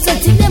body so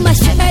till them a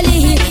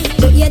surely.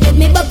 But you did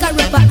me buck a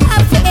rubber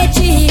half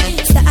edgy.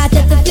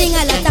 Started to fling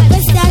a lot of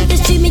questions to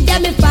see me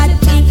damn me fat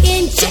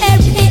in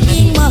cherry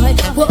in my.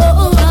 Whoa, whoa,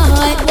 whoa, whoa.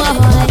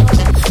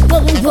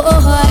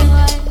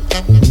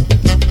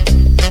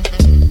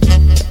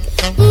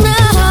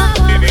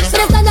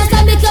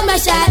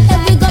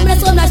 Every come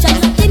let's come shot.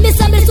 Give me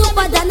some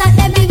super than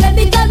everywhere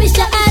we come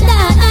shot.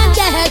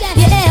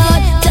 Yeah,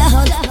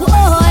 down,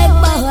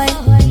 boy.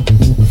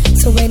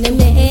 So when a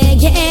man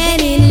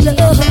get in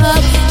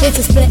love, it's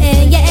a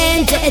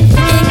splendid thing.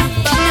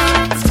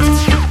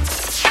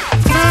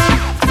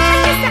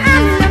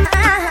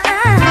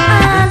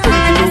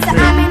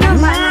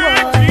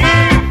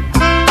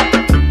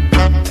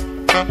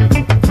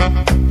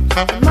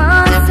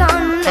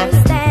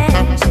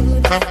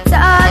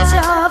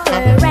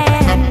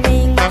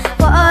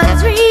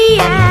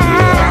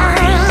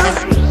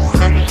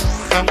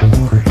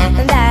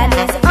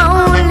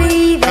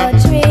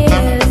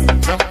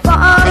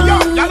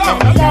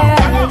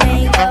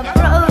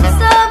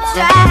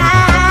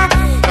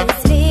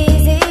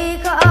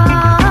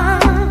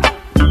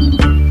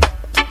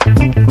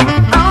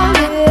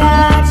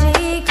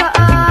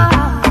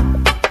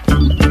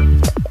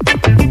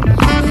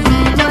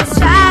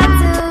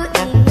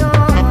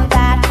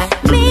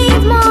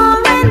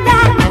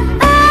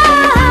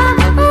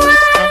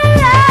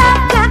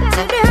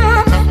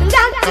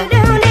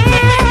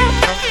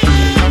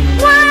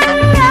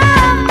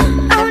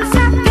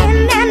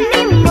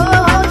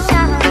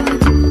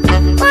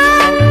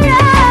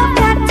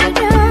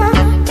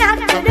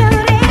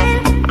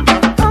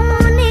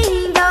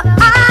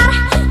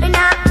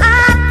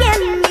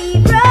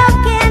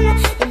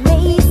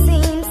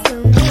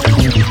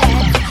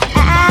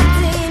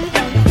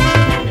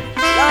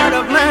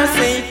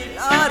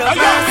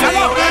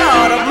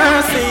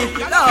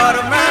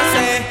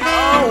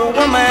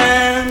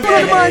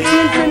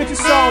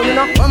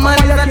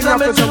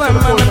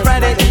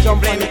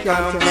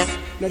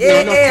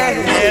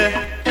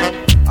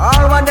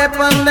 All what they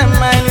on them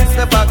mind is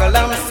the buckle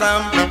and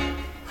some.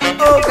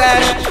 Oh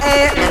gosh,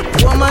 hey,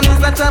 woman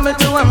is a trouble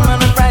to a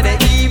man on Friday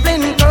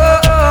evening.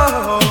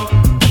 Oh,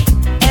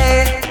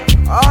 hey,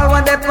 all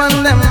what they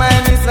on them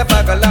mind is the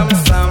buckle and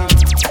some.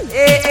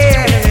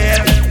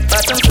 Yeah,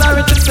 but I'm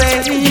sorry to say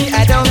me,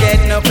 I don't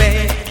get no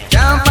pay.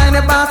 Can't find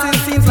a boss, it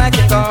seems like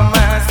a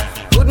Thomas.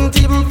 Couldn't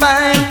even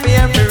find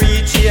fear to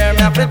reach here. Me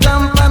have to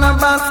jump on a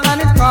bus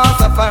and it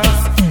costs a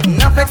fuss.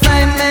 Enough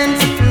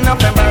excitement,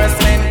 enough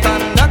embarrassment.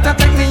 Conductor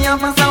take me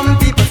off and some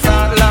people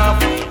start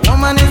laugh.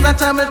 Woman is a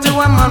trouble to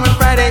a man when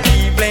Friday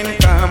evening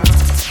come.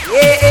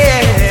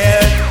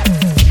 Yeah,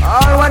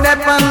 all what they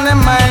on their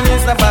mind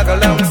is a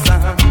buckle of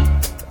some.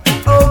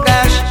 Oh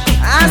gosh,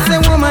 I say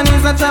woman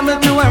is a trouble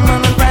to a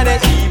man when Friday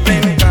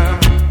evening come.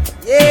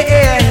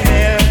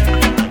 Yeah,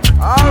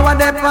 all what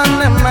they on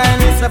their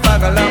mind is a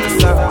buckle of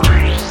some.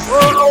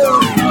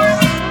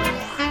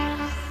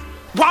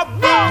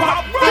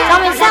 So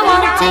me say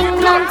one thing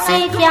Nancy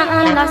can't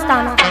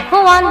understand.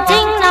 One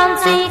thing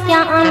Nancy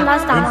can't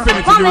understand.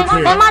 What make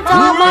them a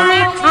talk about me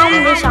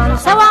ambition?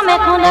 So what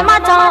make them a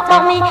talk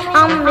about me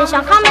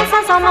ambition? Come and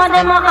say some of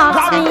them a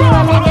ask me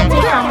where me get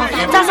it from.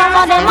 So some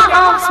of them a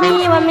ask me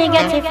where me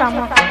get it from.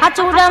 I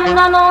told them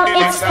no no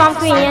it's from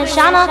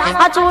creation.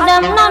 I told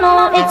them no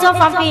no it's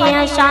from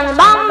creation.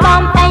 Bam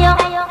bam hey yo,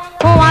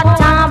 what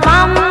a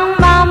bam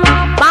bam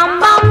bam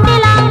bam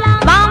dilang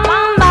bam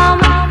bam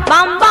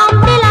bam bam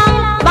dilang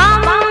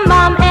bam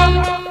bam hey,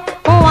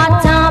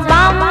 what a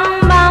bam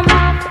bam,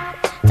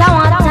 ta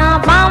what a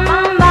bam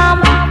bam.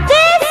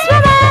 This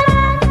woman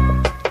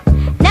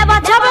never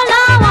trouble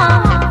no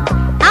one.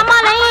 I'm a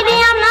lady,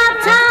 I'm not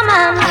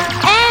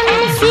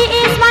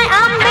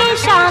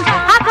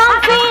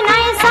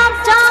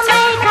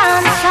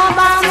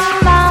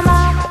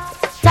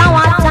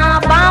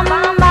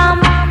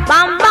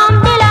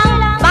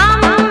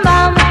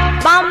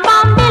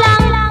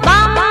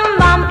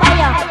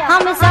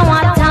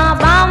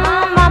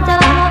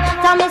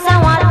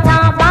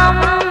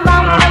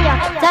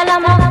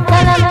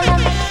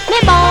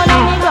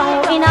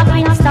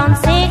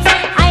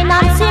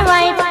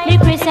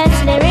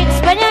intense lyrics.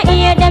 When you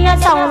hear them, you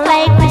sound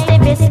like Christy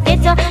Biscuit.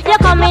 You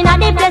come in at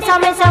the place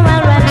and me say,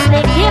 well,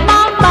 slick. Keep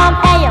bam, bam,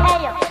 hey, yo.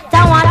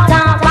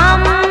 Ta-wa-ta,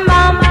 bam, bam,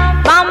 bam,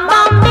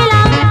 bam,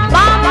 bilang,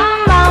 bam, bam,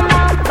 bam,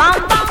 bam.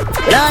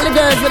 With all the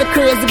girls with a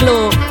crazy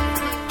glow,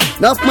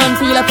 enough man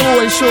feel like a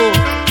whole show.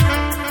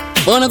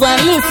 Wanna go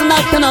and listen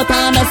up to not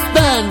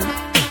understand.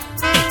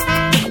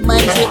 Man,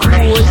 she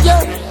hold you,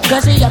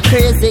 cause she a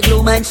crazy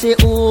glue. Man, she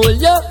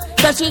hold you,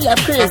 cause she a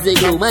crazy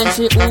glue. Man,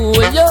 she hold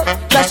you,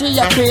 cause she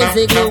a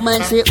crazy glue.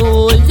 Man, she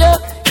hold you,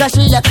 cause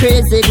she a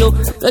crazy glue.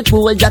 Like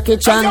hold Jackie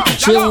Chan,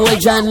 she hold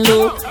John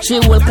Lou. She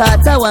hold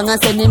Carter Wang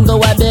and send him go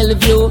a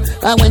Bellevue.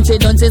 And when she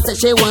done, she say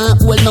she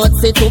want hold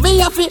Nazi too. Me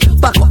have to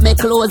pack up my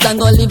clothes and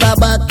go leave her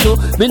back too.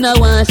 Me no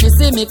want she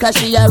see me cause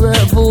she a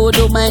work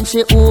voodoo. Man,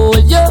 she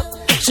hold you.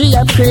 She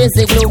a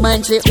crazy glue,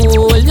 man, she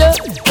hold you.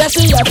 Cause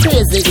she a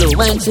crazy glue,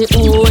 man, she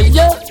hold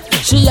you.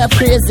 She a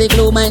crazy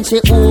glue, man,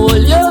 she hold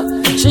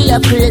you. She a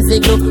crazy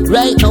glue.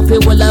 Right now, if you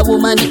hold a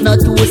woman, it's not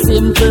too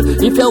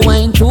simple. If you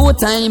whine 2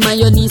 times and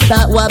your knees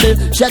start wobble,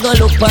 she go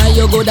look for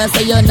you good and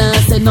say you not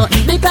say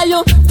nothing. Because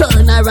you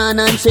turn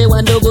around and she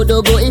want to go.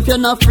 If you're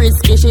not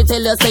frisky, she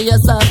tell you say you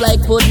soft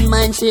like pudding,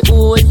 man, she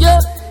hold you.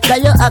 Cause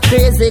you a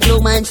crazy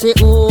glue, man, she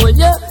hold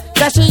you.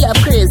 Cause she a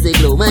crazy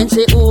glue, man,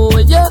 she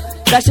hold you.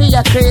 Cause she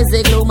a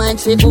crazy glue, man,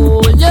 she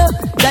hold you.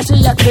 Cause she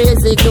a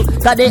crazy glue.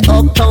 Cause the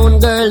uptown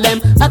girl, them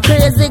a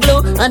crazy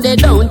glue. And the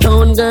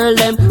downtown girl,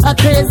 them a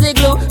crazy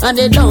glue. And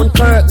the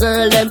Dunkirk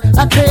girl, them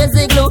a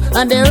crazy glue.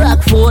 And the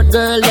Rockford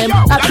girl, them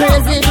a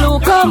crazy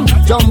glue. Come,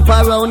 jump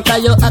around,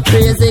 cause you a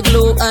crazy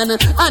glue. And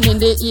in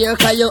the ear,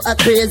 cause you a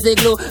crazy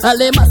glue. All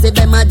them a say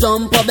them a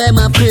jump up, them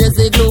a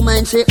crazy glue,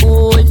 man, she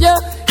hold you.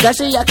 Cause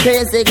she a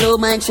crazy glue,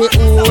 man, she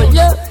hold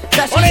you.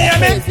 Cause she a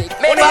crazy glue.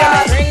 Me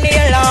boss, ring the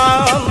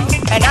alarm.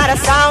 Another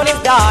sound is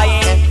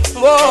dying.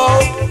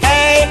 Whoa,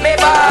 hey, me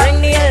boss,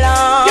 ring the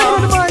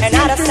alarm.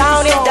 Another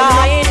sound is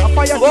dying.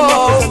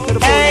 Whoa,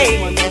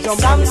 hey,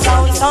 some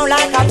sound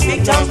like a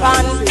big jump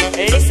on.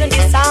 Listen,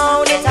 the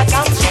sound is a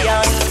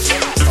champion.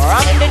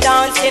 Rock the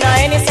dance in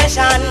any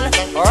session.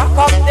 Rock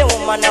up the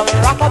woman and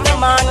rock up the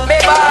man. Me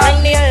boss,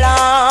 ring the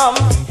alarm.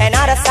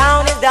 Another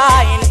sound is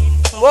dying.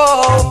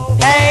 Whoa,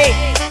 hey,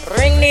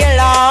 ring the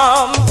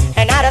alarm.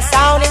 Another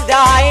sound is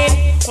dying.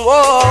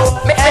 Whoa,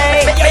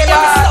 hey,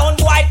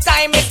 sound white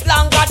time is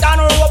longer than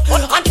rope.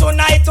 And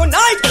tonight, we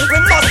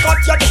must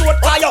cut your throat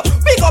by you.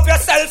 Pick up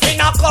yourself in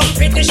a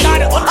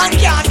competition. And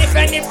can't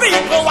defend the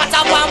people. What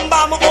a bam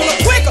bam,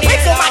 quick.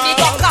 Somebody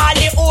go call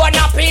the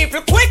owner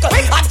people quick.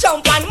 And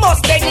jump and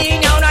must get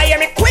in now, hear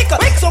me quick.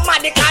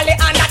 Somebody call the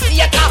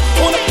undertaker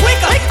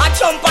quick. And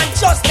jump and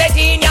just get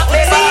in now.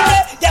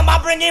 Them a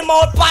bring him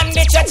out pan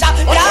the church.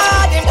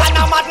 Lord, him can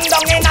a madden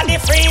down in the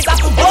freezer.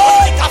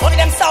 Boy, can for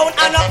them sound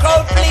and a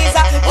crowd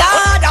pleaser.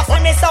 Lord, for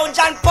me sound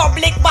John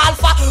public ball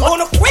for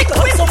quick.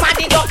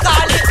 Somebody go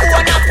call the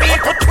owner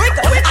people quick.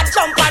 And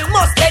jump and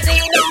must get in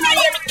now,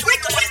 hear me quick.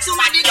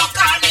 Somebody go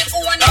call the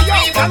owner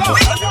people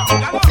quick.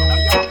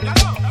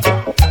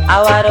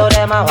 I do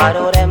them, them. I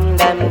do them,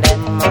 them.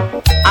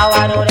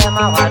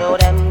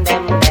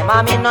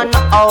 I mean no,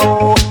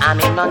 oh. I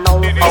mean no, oh.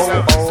 Me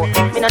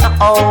no,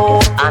 oh.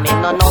 I mean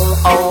no,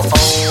 oh.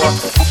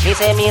 Me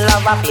say me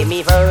love her for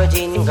me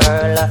virgin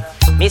girl.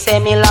 Me say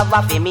me love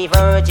her for me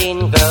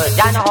virgin girl.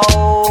 Jah know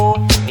how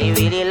me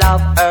really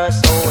love her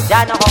so.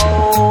 Jah know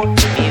how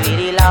me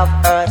really love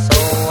her so.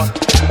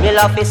 Me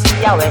love to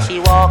see her when she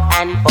walk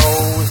and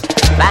pose.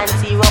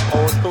 Fancy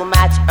rose to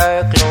match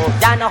her clothes.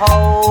 Jah know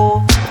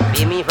how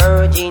be me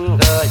virgin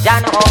girl. Jah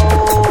know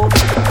how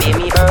be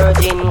me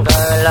virgin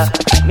girl.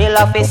 Me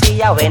love to see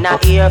her when her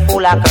ear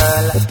full of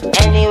curl.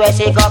 Anywhere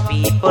she go,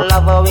 people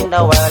love her in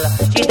the world.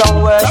 She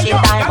don't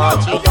worship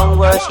diamond, she don't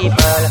worship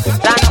pearl.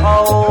 Jah know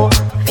how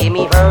be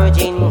me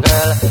virgin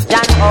girl.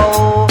 Jah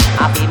know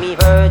how I be me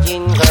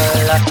virgin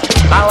girl.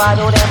 How I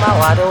do them, them. How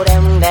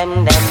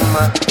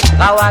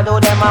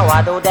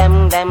I do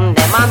them, them.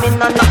 I'm in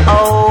no,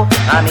 oh.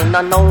 I'm in no,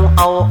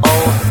 oh.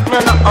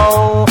 No,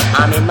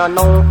 I'm in no,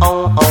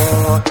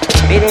 oh.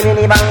 Biddy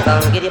bang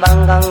gang,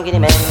 giddy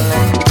man.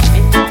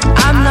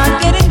 I'm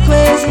not getting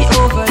crazy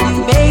over you,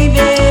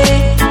 baby.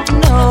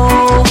 No.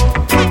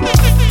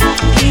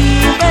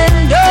 Even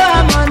though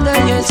I'm under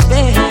your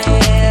spell.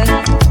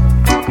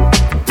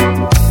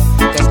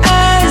 'Cause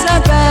as I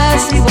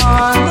pass you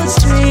on the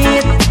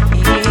street,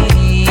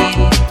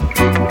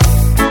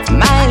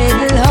 my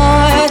little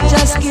heart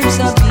just skips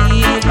a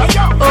beat.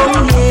 Oh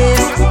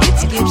yes, it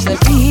skips a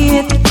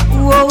beat.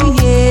 Oh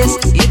yes,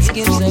 it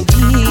skips a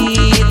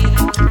beat.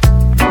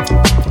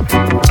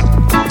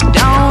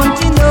 Don't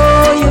you know?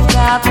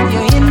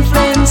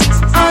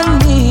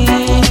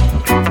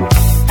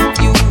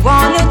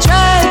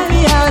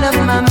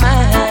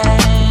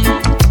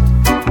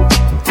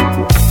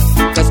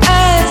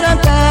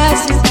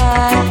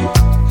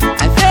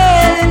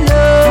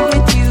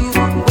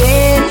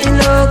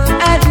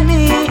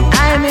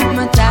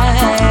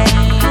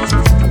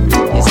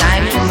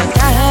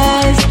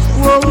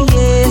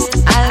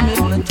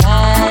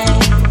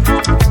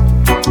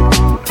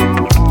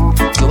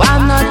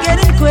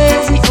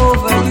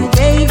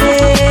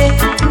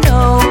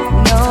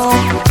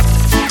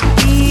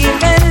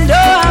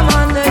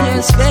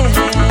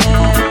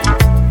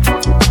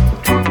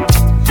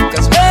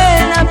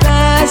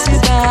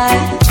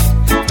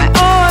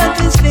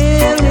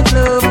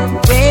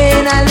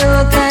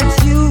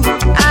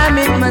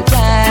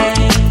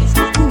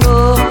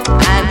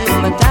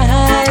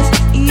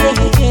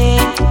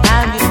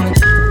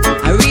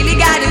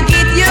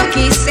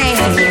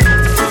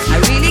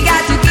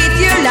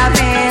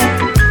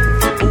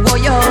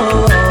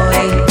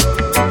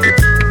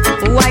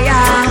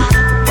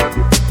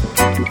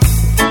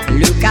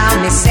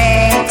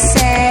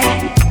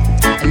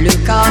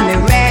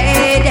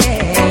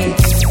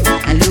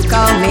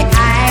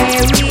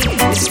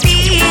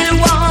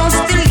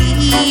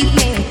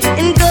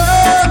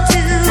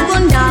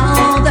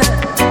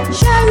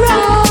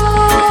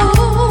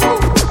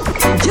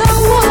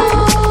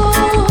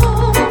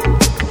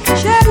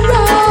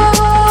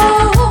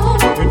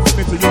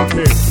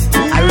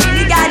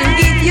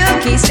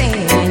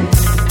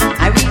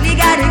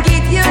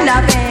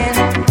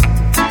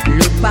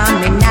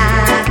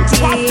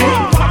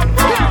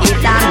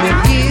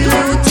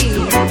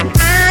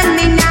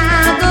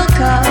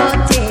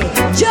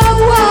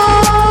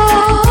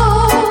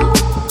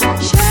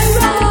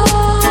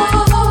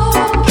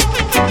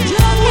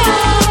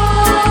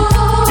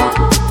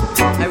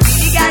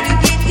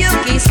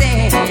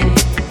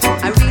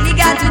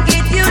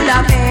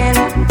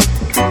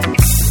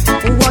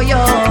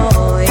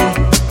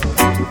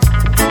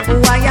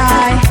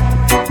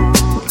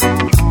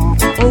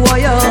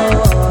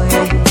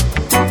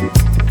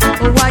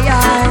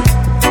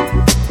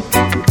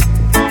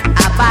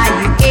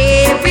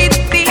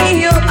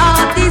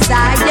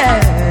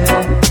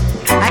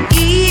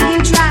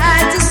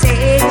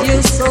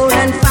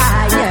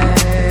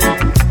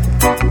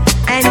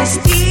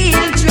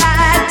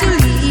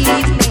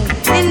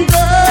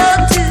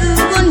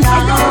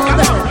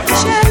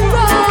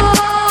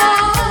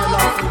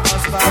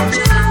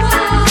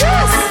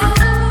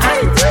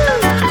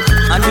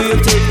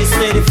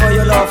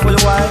 lawful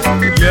wife?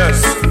 Yes,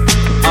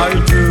 I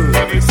do.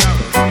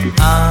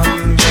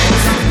 I'm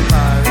getting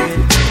married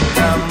in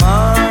the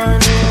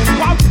morning.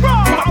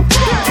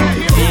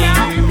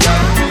 Ding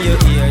dong, you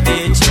hear the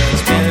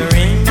church bell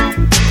ring.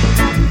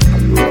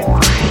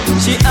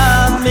 She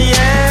have me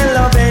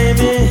yellow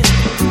baby,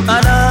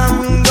 and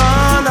I'm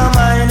gonna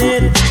mind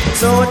it.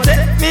 So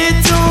take me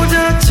to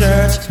the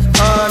church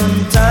on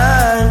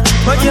time.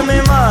 But you me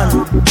man,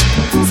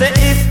 say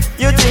if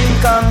you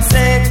think I'm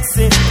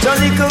sexy, your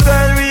little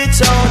girl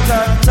reach out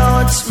and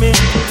touch me.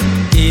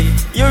 If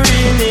you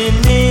really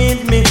need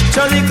me,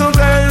 your little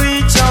girl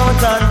reach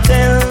out and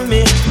tell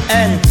me.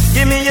 And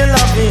give me your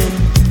loving,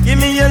 give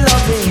me your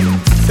loving.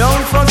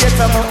 Don't forget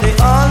about the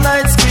all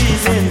night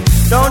squeezing.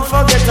 Don't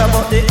forget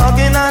about the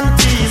hugging and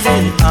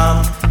teasing.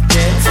 I'm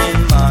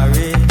getting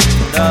married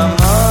in the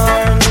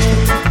morning.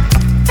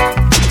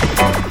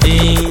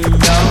 Ding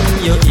dong,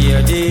 you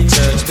hear the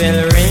church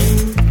bell ring.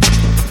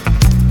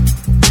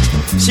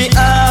 She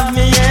have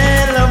me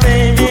yellow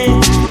baby,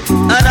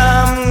 and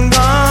I'm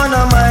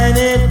gonna mind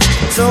it.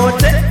 So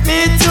take me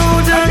to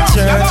the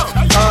church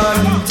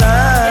on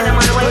time.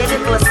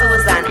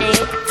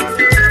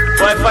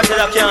 Boy, Fatty,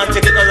 I can't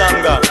take it no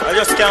longer. I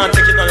just can't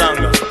take it no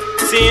longer.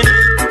 See?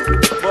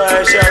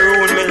 Boy, she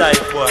ruin me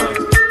life, boy.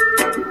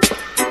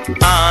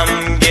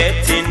 I'm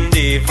getting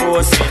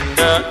divorced in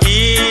the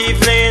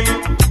evening.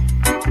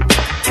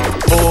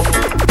 Oh,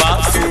 Bob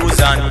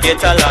Susan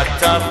get a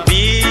lot of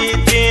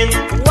beating.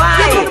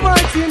 Why?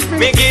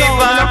 Me give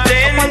her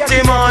plenty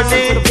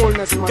money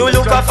to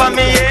look after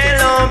me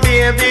yellow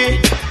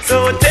baby.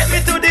 So take me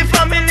to the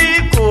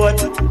family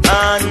court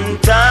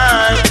and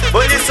time.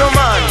 But listen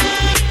man,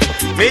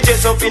 me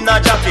just up in a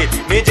jacket,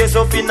 me just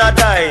up in a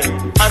tie.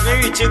 As me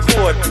reach the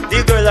court,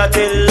 the girl a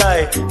tell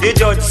lie. The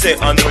judge say,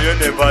 I know you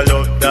never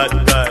loved that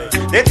guy.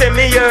 They tell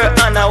me your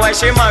Anna why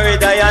she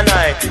married I and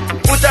I.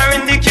 Put her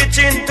in the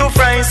kitchen to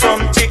fry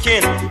some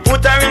chicken.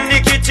 Put her in the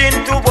kitchen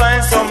to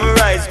boil some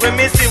rice. When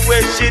me see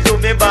where she do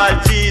me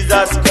bad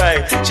Jesus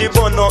Christ. She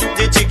burn up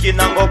the chicken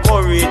and go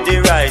curry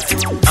the rice.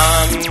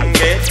 I'm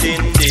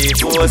getting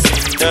divorced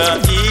in the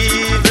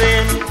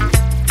evening.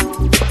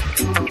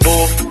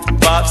 Both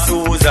Bob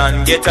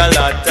Susan get a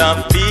lot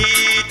of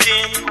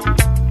beating.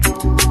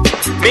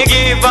 Me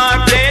give her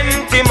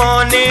plenty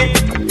money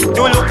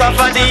to look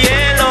after the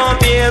yellow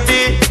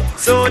baby.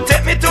 So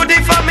take me to the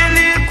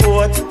family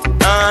court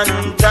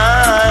and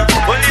time.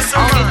 But listen,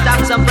 I'll give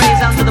thanks and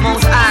praise unto the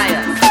Most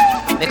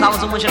High, because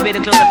so much of the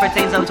clothes that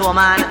pertains unto a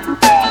man.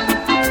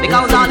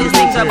 Because all these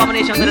things are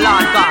abomination to the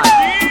Lord God.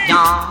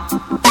 Yeah.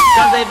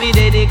 Cause every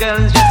day the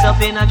girls dress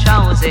up in her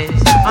trousers.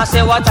 I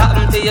say what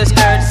happened to your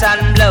skirts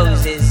and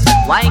blouses?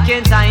 Why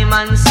can't I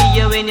man see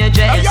you in your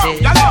dresses?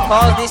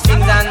 Cause these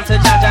things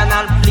unto judge and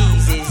all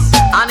pleases.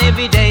 And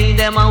every day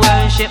them a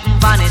worship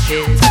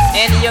vanities.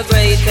 And your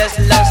greatest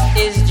lust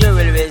is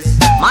jewelries.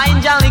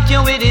 Mind you lick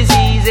you with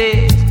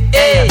diseases.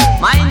 Hey,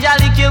 mind you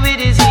lick you with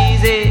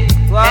diseases.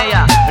 Hey,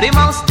 the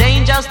most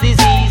dangerous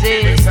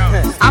diseases.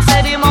 I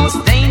said the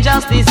most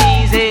dangerous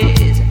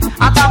diseases.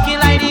 I'm talking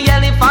like the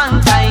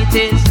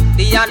elephantitis.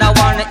 The other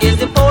one is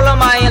the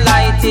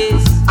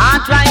polymyelitis.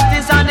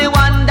 Arthritis and the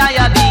one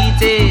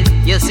diabetes.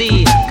 You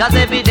see, cause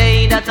every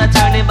day that I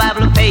turn the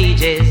Bible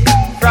pages,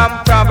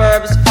 from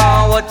Proverbs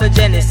forward to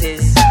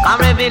Genesis, from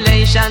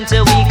Revelation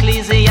to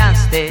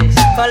Ecclesiastes.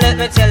 But let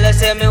me tell you,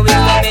 say me with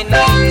them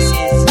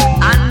increases,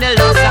 and the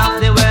loss of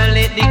the world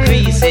it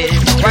decreases.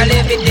 While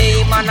every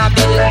day man I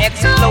build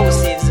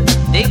explosives,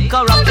 the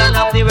corruption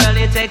of the world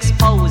it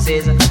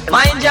exposes.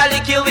 Mind jolly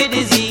kill with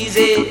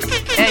diseases.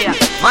 Hey,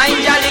 mind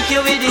jolly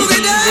kill with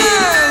diseases.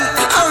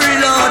 I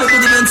really love the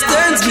events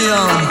turns me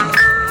on.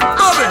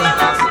 Bubble,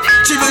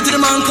 tribute to the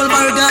man called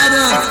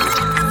Barrigada.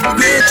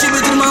 Great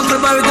tribute to the man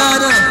called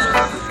Barrigada.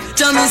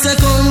 Jamie say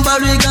come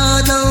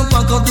Barrigada,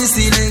 pack up the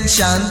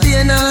selection.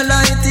 Day and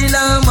light till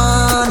the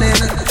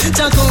morning.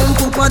 Jah come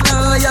Pupa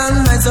Dial,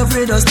 nights of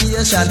radio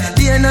station.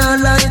 Day and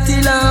light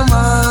till the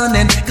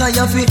morning. Cause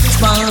you fi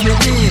spar with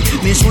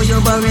me show you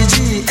Barry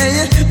G.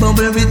 Eh,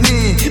 bubble with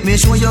me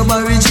show you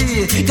Barry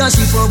G. Cause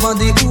she over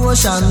the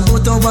ocean,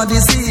 boat over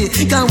the sea.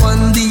 Cause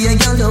one day a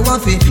girl you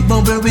want fi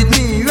bubble with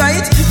me,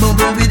 right?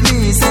 Bubble with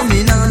me, say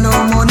me now no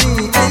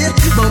money. Eh,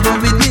 bubble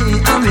with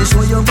me, and me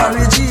show you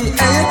Barry G.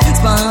 Eh,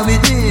 spar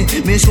with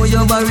me show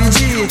you Barry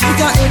G.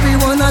 Cause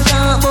everyone a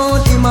talk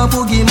about him a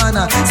boogie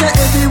manna. Say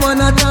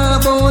everyone a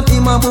talk about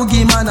him a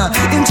boogie manna.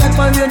 Him check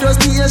for radio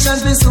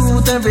stations we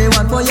suit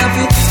everyone. Boy you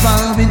fi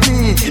spar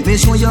with me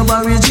show you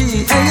Barry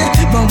G.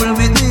 Eh, bubble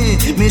with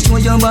me show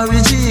you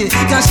Barry G.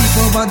 Cause she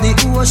over the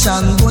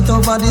ocean, boat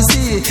over the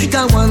sea.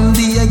 Cause one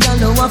day a girl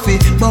you want fi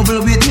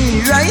bubble with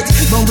me, right?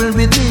 Bubble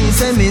with me,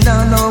 say me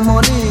now no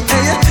money.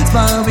 Eh,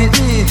 spar with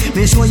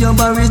me show you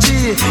Barry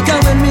G.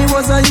 Cause when me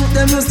was a youth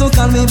them used to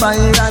call me by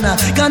Rana.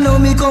 Cause now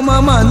me come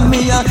a man,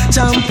 me a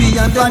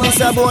champion. But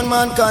it's a bone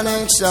man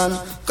connection.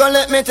 Come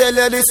let me tell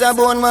you this a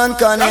bone man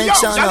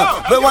connection.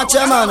 But watch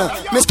your man,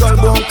 me skull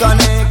bone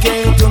connect.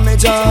 connect to me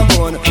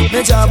jawbone.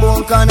 Me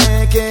jawbone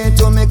connect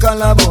to me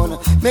collarbone.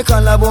 Me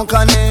collarbone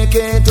connect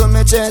to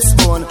me chest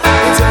bone. Me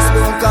chest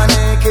bone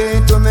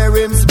connect to me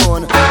ribs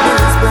bone. Me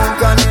ribs bone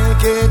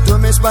connect to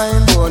me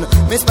spine bone.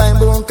 Me spine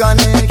bone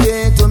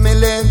connect to me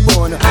leg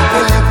bone. Me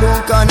leg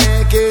bone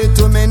connect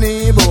to me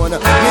knee bone. Me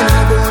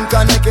knee bone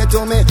connect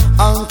to me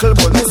ankle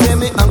bone. Me say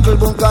me ankle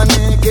bone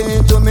connect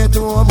to me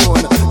toe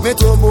bone. Me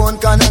toe bone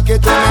connect to me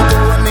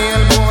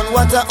toenail bone.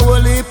 What a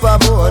whole heap of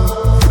bone.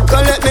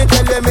 Come let me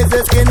tell you, me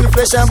say skin,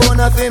 flesh and bone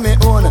a fi me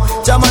own.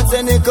 Chaman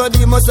say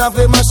Nicodemus a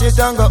fi mash it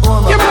and go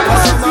home.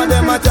 Some of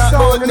them a talk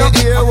about me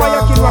ear one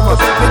comb.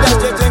 Me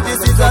dash the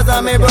 20 scissors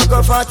and me broke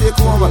a 40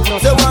 comb.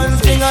 So one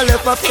thing I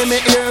left a fi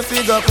me ear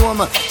figure comb.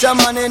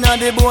 Chaman inna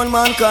the bone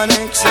man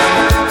connection.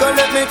 Come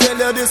let me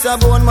tell you, this a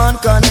bone man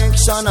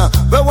connection.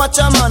 But watch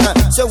a man,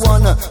 say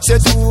one,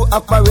 say two,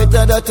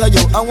 operator that are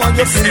you. I want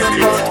you to see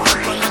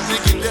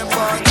them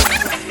part.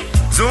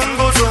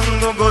 Zungo,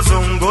 zungo, go,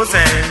 zungo,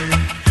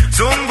 zen.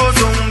 Zungo,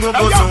 zungo,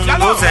 go,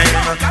 zungo, zen.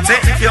 Say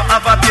if you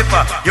have a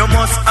paper, you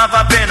must have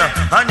a pen.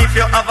 And if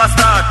you have a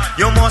start,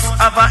 you must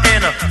have a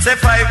end. Say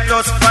 5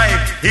 plus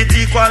 5, it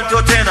equal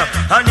to 10.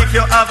 And if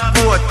you have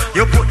both,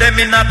 you put them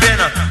in a pen.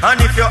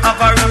 And if you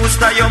have a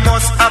rooster, you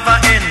must have a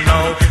hen.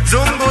 Now,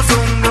 zungo,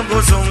 zungo,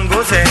 go,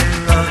 zungo, zen.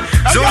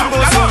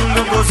 Zungo,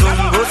 zungo, go,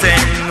 zungo,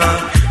 zen.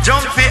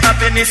 Jump for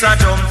happiness and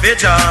jump for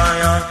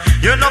joy.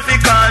 You know fi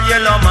call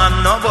yellow man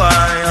no boy.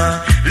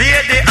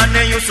 Lady and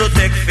they used to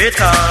take fit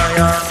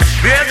higher.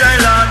 Where the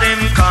Lord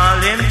him call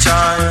him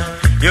child.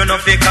 You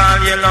know fi call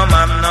yellow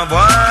man no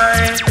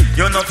boy.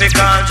 You know fi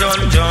call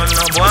John no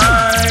boy.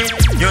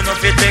 You know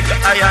fi take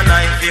iron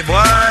knife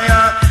boy.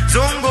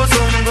 Zungo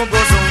zungo go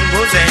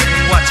zungo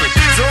zen. Watch it.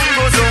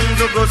 Zungo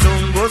zungo go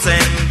zungo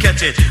zen.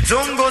 Catch it.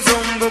 Zungo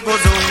zungo go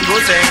zungo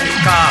zen.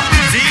 Car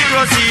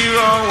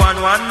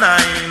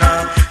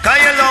 00119. Cause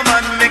yellow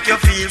man make you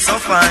feel so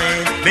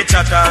fine. Me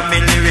chat on me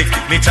lyric,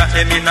 me chat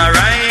them in a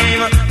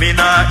rhyme. Me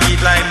nah eat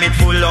like me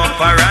full up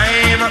a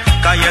rhyme.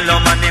 Cause yellow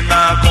man him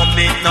nah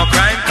commit no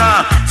crime.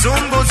 Cause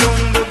zungo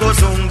zungo go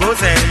zungo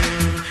zen.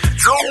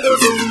 Zungo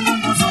zungo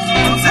go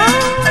zungo zen.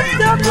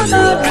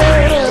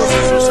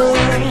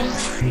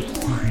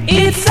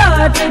 It's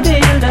hard to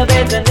build a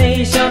better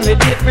nation with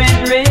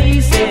different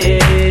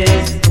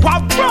races.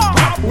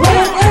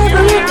 Well,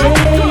 every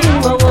day you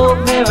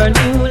awoke there are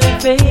new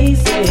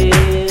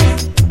faces.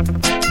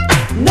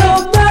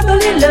 No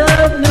brotherly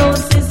love, no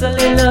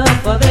sisterly love,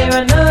 for there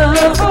are none.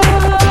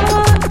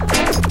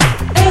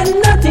 And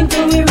nothing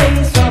to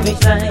erase from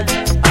each night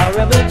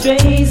horrible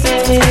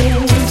traces.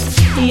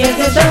 Yes,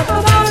 they talk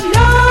about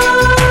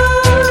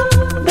love.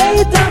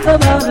 They talk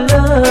about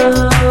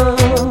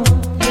love.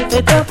 Yes,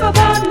 they talk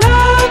about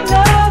love,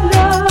 love,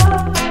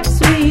 love,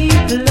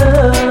 sweet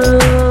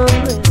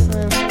love.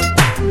 Listen.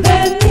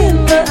 Then in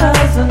the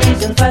house of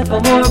nation fight for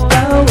more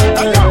power.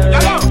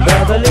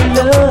 Brotherly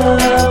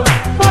love,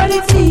 but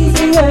it's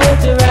easier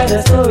to write a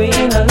story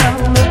in a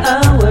longer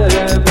hour.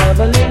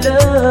 Brotherly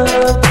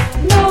love,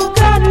 no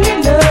godly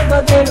love,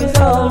 but there is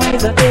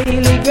always a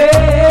daily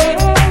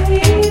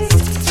grace.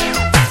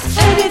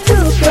 And it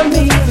took a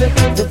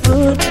miracle to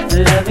put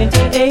love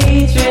into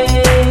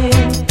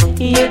hatred.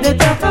 Yeah, they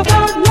talk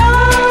about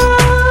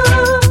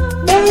love,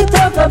 they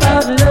talk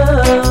about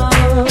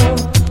love.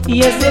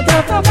 Yes, they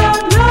talk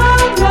about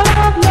love,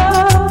 love,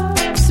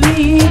 love,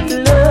 sweet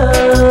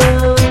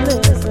love.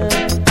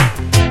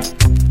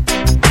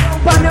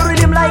 Pan the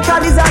rhythm like a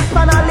lizard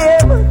pan a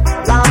limb.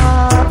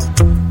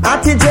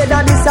 Auntie Jada,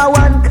 this a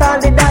one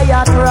called the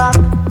diet rock.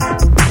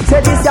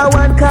 Say this a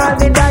one called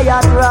the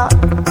diet rock.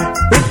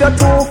 If you're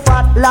too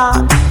fat,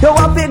 lad, you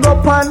want to go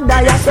pan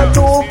diet. You're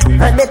too,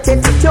 and they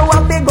take it, you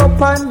want to go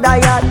pan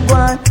diet.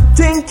 One,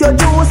 drink your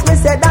juice, me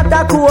say that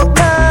a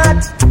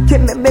coconut.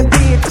 Give me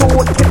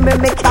beetroot, give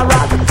me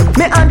carrot.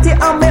 Me auntie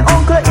and me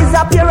uncle is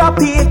a pair of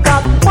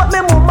peacock. But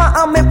me mama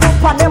and me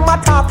papa, them a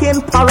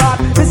talking parrot.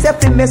 Me say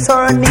fi me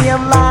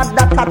surname, lad,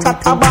 that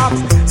a box.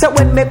 So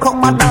when me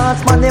come a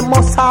dance, man, they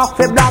must have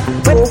a black.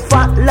 Too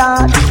fat,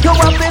 lad, you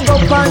want to go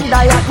pan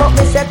diet. But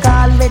me say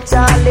call me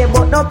Charlie,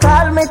 but no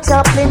call me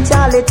Chaplin,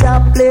 Charlie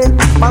Chaplin.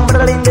 Bang,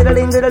 diddling,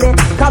 diddling, diddling.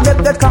 Cause if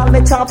they call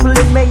me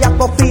Chaplin, me a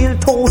go feel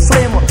too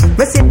slim.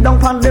 Me sit down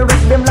pan the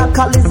rhythm like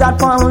a lizard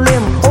pan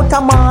limb. Out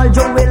of mall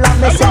jewel and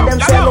me say them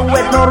sell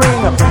with no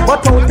ring.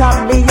 But out of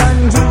the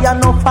Angie I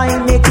no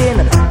find me kin.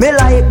 Me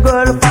like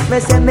girl fat, me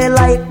say me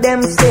like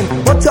them skin.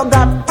 But you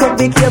got to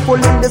be careful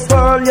in this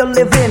world you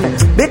live in.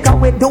 Because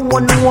we don't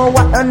know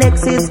what the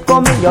next is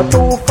coming. You're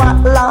too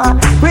fat, lad.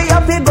 We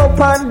have to go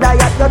pan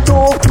diet. You're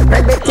too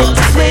rebellious.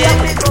 We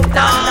have to go pan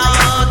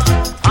diet.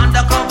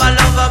 Undercover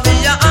lover, be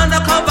a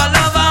undercover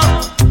lover.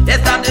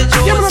 Yes, I'm the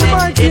chosen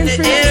in the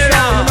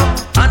area.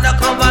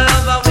 Undercover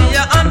lover, we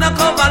a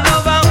undercover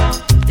lover.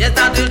 Yes,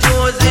 I'm the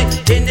chosen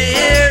in the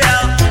area.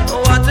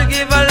 Want to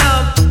give a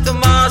love to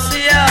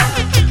Marcia.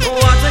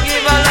 Want to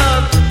give a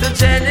love to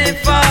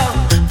Jennifer.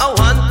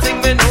 One thing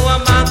me know a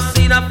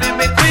Maxine, I feel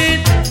me queen.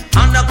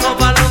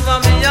 Undercover lover,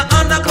 me a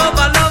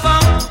undercover lover.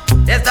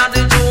 Yes, I'm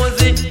the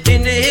chosen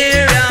in the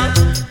area.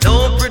 No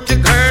pretty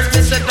girl,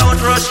 me say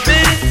don't rush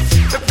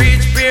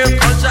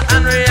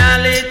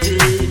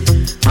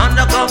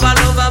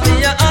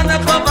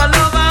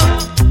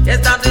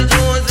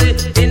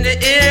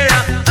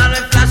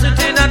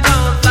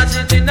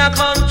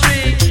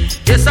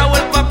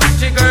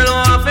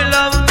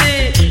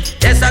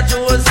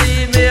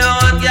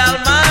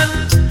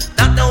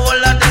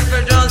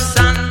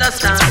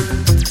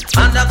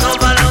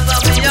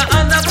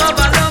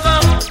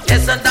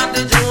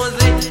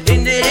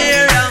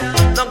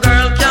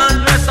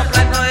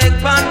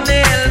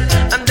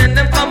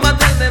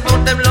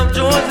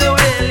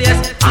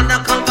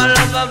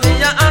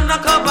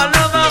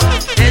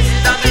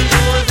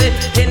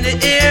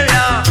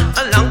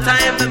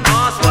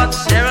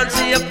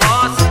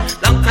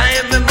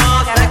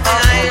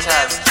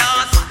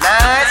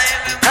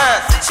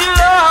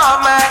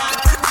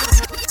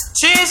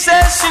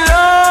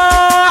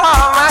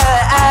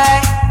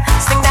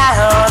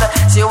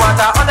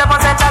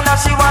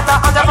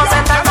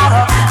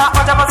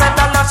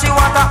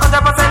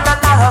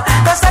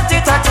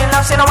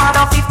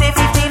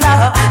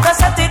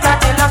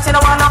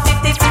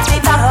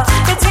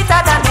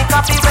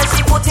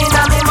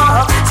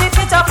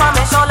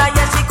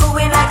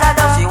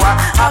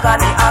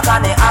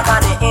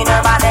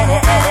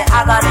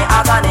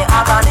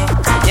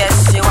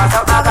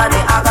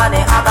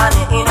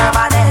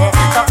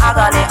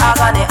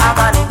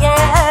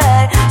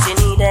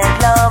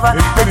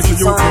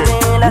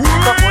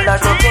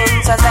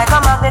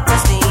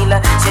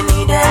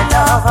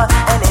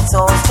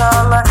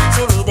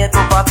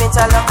it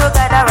a love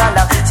together and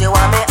love. She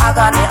want me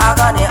agony,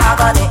 agony,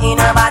 agony in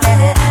her body.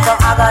 Some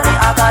agony,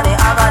 agony,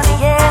 agony,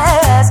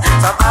 yes.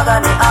 Some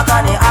agony,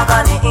 agony,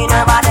 agony in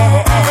her body.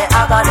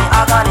 Agony,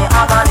 agony,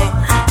 agony.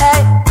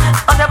 Hey,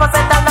 100%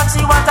 of love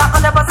she want,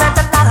 100%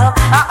 of love.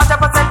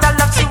 100% of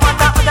love she want,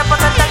 100%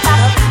 of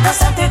love. No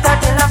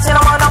 70-30 love, she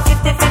don't want no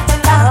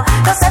 50-50 love.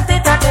 No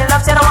 70-30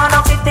 love, she don't want no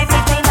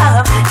 50-50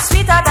 love. It's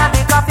sweeter than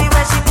the coffee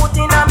when she put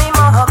in on me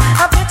mug.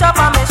 I pitch up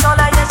on me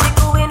shoulder, yeah, she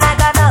doing like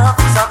that love.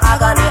 Some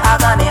agony,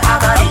 agony,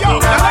 agony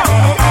in her body.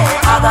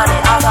 Agony,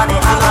 agony,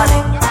 agony.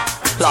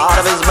 Lord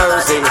of His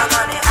mercy.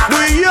 Do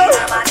you?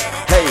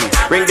 Hey,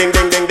 ring ding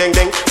ding ding ding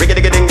ding, ring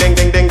ding ding ding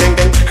ding ding ding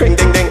ding, ring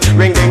ding ding,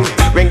 ring ding,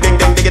 ring ding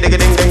ding ding ding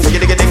ding ding,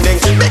 ding ding ding.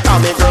 Because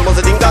me girl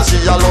must think that she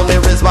alone me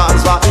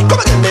response for. Come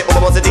again, me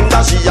woman must think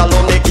that she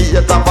alone me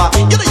cater for.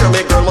 You know hear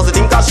me girl must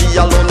think that she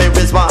alone me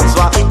response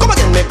for. Come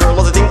again, me girl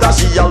must think that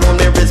she alone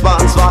me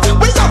response for.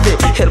 We have to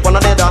help one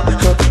another,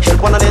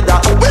 help one another.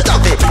 We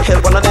have to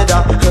help one another,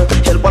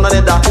 help one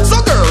another. So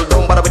girl,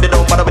 don't bother with it,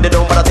 don't bother with it,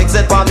 don't bother take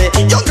it for me.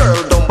 Young girl,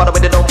 don't bother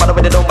with it, don't bother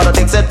with it, don't bother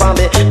take it for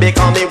me.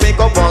 Because me wake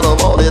up on the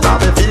morning, I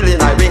be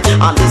feeling irate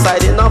and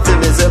deciding not feel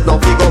myself, no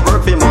figure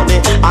work for money.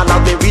 And as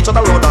me reach out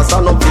the road and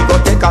stand up, we go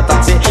take a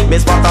taxi. Me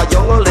spot a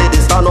young lady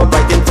stand up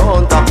right in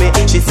front of me.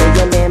 She say,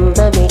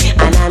 remember me,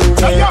 and I'm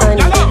your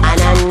honey,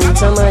 and I need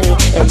some money,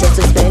 and just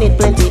to spend it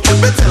plenty.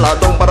 Me tell her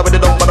don't bother with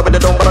it, don't bother with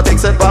it, don't bother take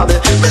it for me.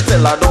 Me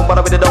tell her don't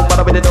bother with it, don't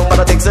bother with it, don't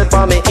bother take it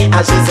for me.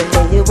 And she say,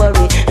 don't you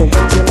worry, and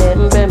don't you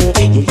remember me.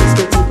 You used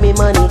to give me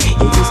money,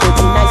 you used to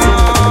be nice to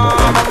me.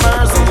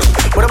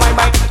 What am I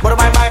buying? What am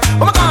I buying?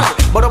 Oh my God!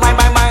 What am I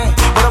buying?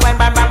 What am I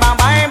buying?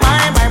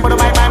 What am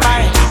I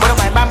buying? What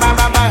am I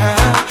buying?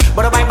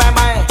 What am I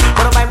buying?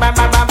 What am I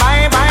buying?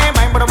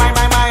 What am I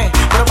buying?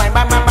 What am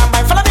I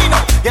buying? Follow me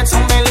now. Get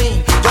some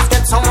belly, just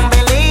get some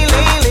belly,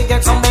 Lily,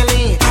 get some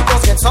belly,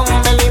 just get some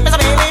belly, Miss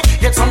Bailey,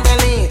 get some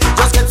belly,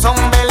 just get some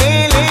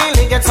belly,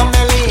 Lily, get some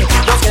belly,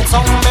 just get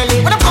some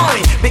belly. What I'm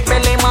calling? Big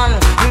belly man,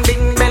 big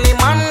belly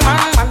man,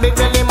 man, big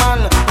belly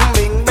man,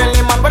 big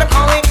belly man. What I'm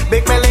calling?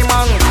 Big belly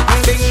man,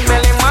 big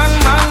belly man,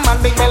 man,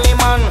 big belly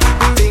man,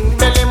 big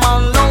belly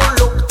man. Now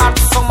look at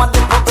some of the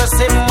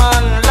progressive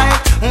man, like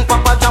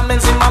Papa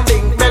Jammins in my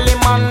big belly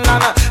man,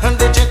 and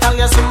digital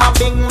yes in my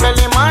big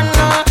belly man,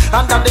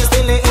 and that is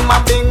still in my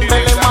big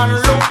belly man.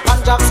 Look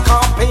at Jack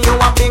Scorpion, you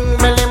a big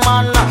belly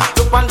man.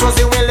 Look at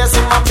Josie Willis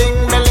in my big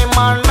belly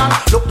man.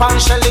 Look at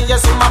Shelly,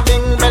 yes in my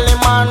big belly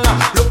man.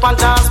 Look at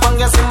Jasper,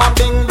 yes in my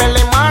big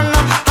belly man.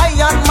 I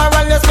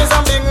admire yes is a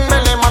big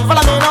belly man.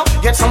 Follow me now,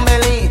 get some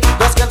belly,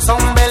 just get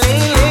some belly,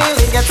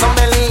 Lily, get some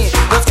belly,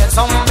 just get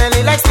some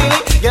belly like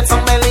Steely, get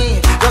some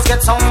belly, just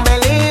get some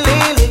belly,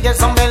 Lily, get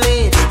some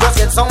belly, just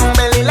get some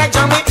belly like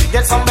Johnny,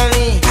 get some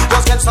belly,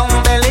 just get some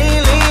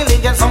belly, Lily,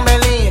 get some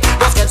belly,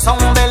 just get some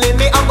belly.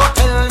 Me I'm gonna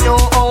tell you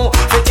how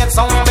to get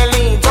some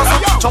belly.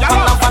 Just jump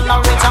on the fan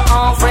and reach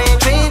out free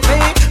tree.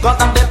 Got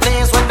them the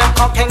place where them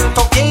cooking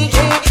to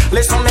kiki.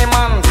 Listen me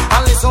man,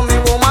 and listen me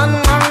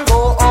woman, man.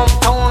 Go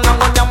uptown and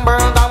go down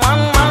burger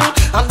man,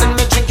 and then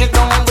me drink it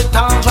down with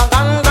tanja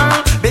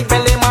ganga. Big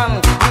belly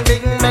man,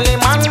 big belly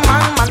man,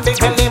 man, big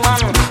belly man,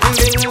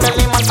 big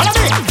belly man. Follow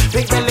me,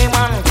 big belly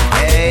man.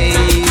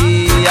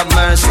 Hey, have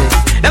mercy.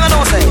 Never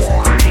know say.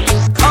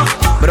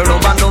 But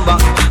don't hot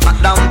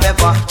down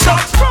pepper.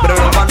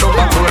 But don't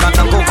cool and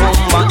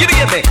cucumber. You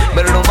get me?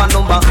 But don't hot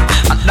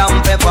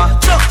down pepper.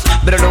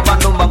 But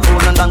don't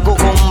cool and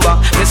cucumber.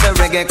 This a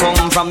reggae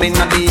come from in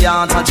the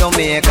heart of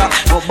Jamaica.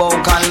 Go about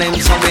calling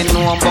so we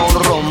know about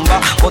rumba.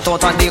 But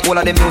out of the whole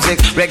of the music,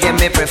 reggae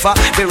me prefer.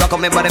 We rock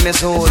on me body, me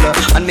soul,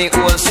 and me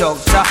whole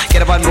structure.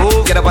 Get up and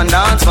move, get up and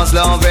dance, must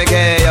love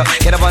reggae.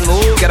 Get up and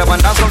move, get up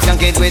and dance, come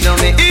skank it with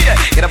me.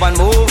 Get up and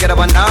move, get up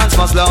and dance,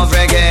 must love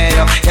reggae.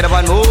 Get up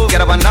and move,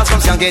 get up and dance,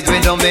 come skank it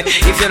with me.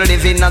 If you're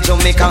living in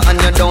Jamaica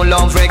and you don't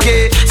love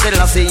reggae, still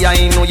I see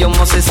I know you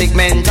must be sick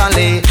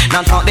mentally.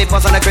 Not talk the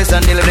person of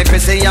Christian, deal with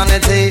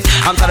Christianity.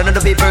 I'm tired of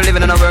the people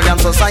living in a world and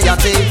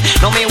society.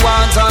 No me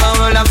want all the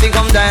world and think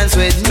come dance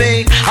with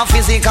me. A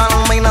physical,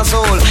 mind and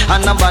soul,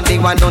 and a body.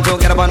 Why don't you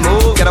get up and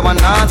move, get up and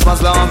dance,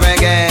 must love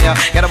reggae.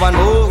 Get up and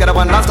move, get up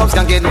and dance, come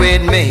skank it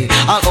with me.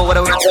 I'll go with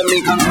the world and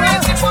make them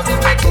crazy for the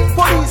reggae.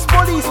 Police,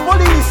 police,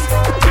 police.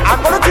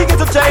 I'm gonna take you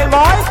to jail,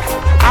 boy.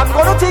 I'm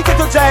gonna take you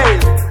to jail.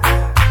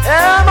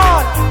 Yeah,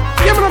 man.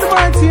 Give me the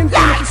right team.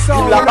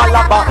 Him laba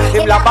laba,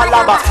 him laba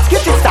laba.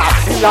 Get it start.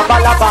 Him laba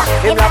laba,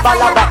 him laba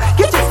laba.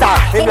 Get it start.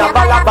 Him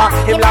laba laba,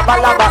 him laba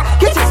laba.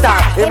 Get it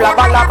start. Him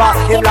laba laba,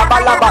 him laba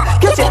laba.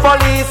 Get it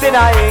police in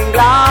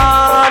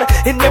England.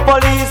 In the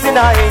police in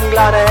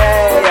England,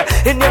 hey.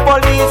 In the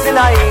police in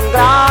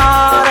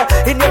England.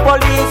 In the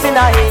police in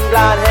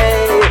England,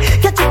 hey.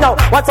 Get it now.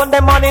 What's on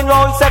the morning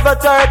round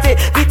 7:30?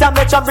 Peter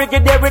Metron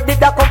Brigadier, it did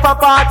that come from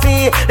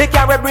party. The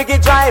carry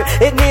Brigade drive,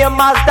 it near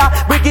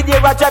Mazda. Brigadier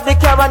I drive the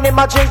car and him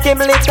a drink him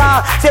liquor.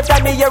 Same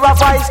time me hear a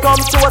voice come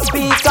to a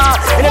speaker.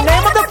 In the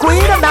name of the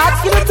Queen, I'm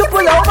asking you to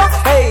pull over.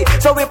 Hey,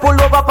 so we pull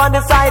over on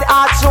the side,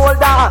 hard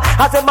shoulder.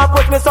 As him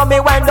approach me, so me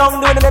wind down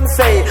doing them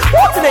say,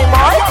 what's the name,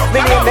 boy? Me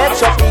name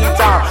Metro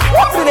Peter.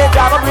 What's the name,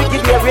 driver?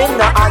 Brigadier in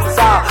the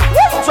answer.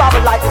 What's the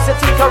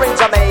think you're in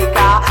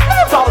Jamaica.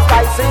 Left house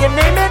guys, so you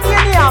name it in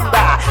the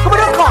amber. Come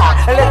on the car,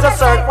 and let us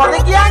search for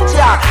the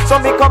ganja. So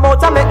me come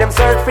out and make them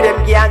search for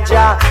them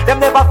ganja. Them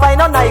never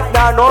find a knife,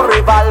 now no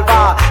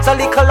revolver. So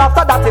little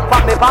after that, they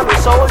put me on my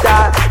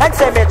shoulder and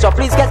say, Metro,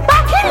 please get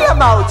back in your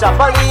mouth.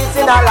 Police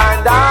in a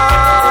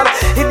London,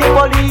 in the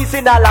police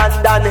in a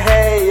London,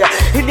 hey.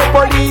 In the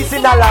police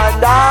in a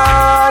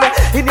London,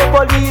 in the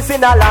police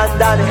in a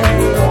London,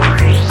 hey.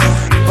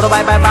 Put a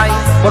bye bye bye,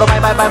 put a bye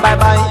bye bye bye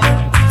bye,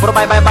 put a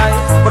bye bye bye,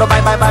 put a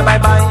bye bye bye bye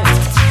bye,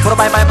 put a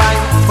bye bye bye,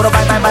 put a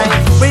bye bye bye.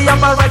 We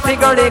have a right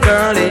girly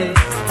girly,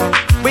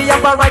 we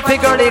have a right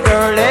girly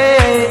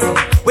girly,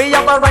 we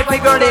have a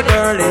right girly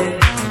girly.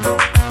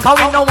 How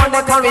we no one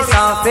that carry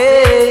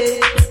Sophie.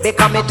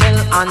 Because me tell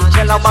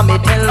Angela, but me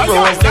tell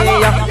Rosie.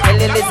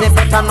 Tell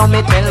Elizabeth, and no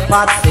me tell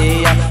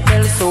Patsy.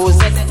 Tell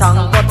Suzette,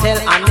 Tango, tell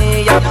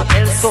Ania.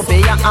 Tell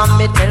Sophia, and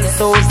me tell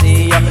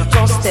Susie.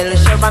 Just tell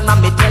Sharon, and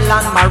me tell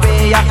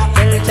Anne-Marie.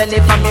 Tell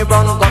Jennifer, me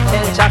run, go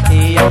tell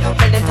Jackie. Tell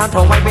them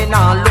Tanto, why we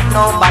not look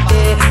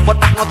nobody. But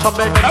back no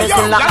trouble, they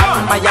still out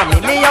in Miami.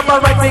 Me have a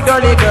right for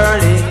girly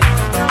girly.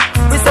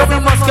 We say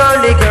we must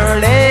girly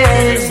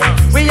girly.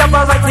 We have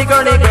a right for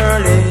girly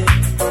girly.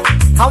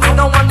 How we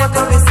no one that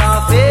carry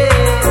Sophie.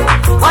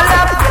 What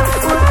up?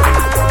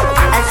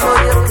 I show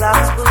you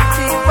class good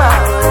people.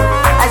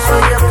 I show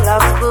you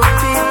class good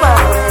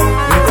people.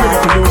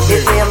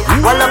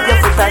 Wall up your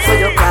foot and show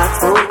your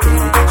class good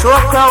people. Show a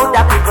crowd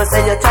that people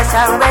say you're trash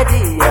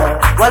already.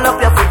 Wall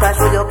up your foot and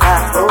show your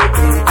class good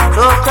people.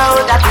 Show a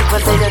crowd that people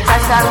say you're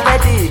trash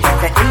already.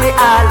 Say in me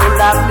all who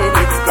love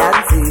minutes can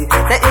see.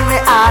 Say in me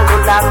all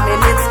who love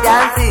minutes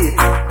can see.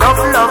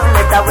 Love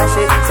letter when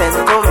she sent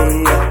to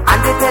me. And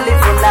the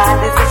telephone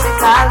line is when she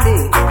call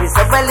me. It's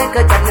a well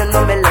little John, you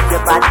know me love you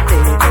badly.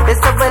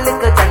 It's a well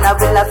little John, I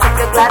will accept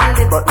you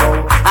gladly. But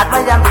no, at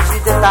Miami she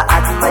just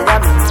at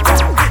Miami.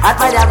 At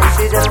Miami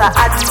she just at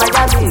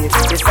Miami.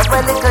 It's a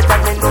well little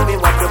John, you know me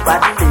want you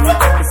badly.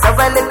 It's a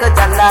well little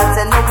John, last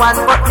and no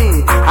one but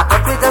me. I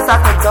could be just a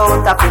cut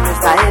out of me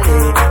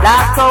styling.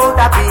 Last out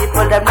of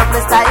people, them not me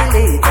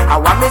styling. I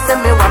want me say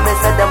them want me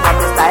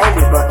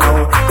styling. But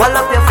no, roll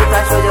up your foot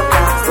and show your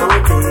class.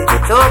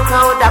 So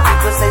proud that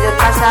people say you're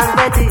trash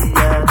already.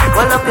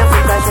 Roll up your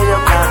foot and show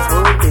your class.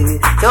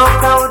 So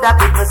proud that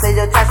people say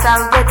you're trash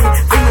already.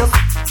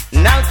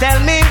 Now tell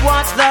me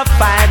what's the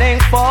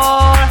fighting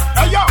for?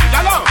 Hey yo,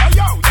 yellow, hey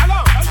yo,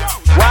 yellow, hey yo.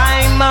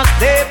 Why must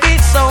there be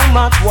so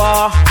much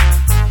war?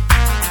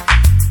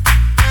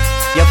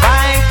 You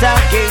fight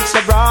against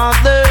your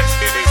brothers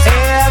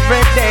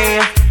every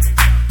day.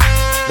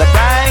 The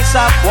price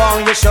of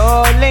war you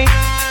surely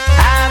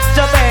have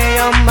to pay.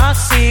 You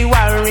must see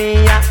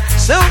warrior.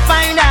 So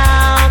find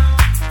out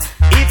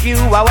if you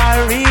are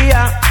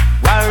warrior.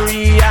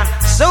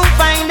 So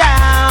find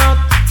out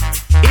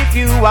if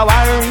you are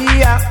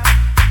warrior.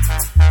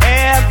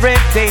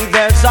 Everything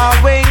there's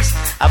always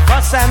a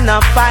fuss and a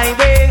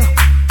fighting.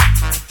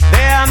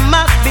 There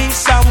must be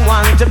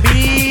someone to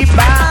be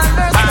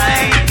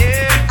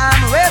fighting.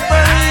 I'm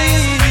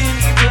referring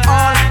to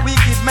all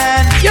wicked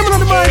men. Yeah, man, on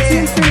the mighty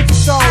Infinity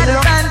Sound, you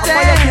know.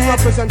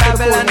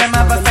 Babylon, them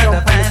have a sad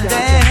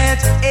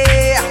advantage.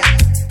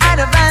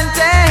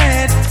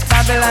 Advantage.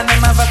 Babylon,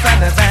 them have a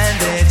sad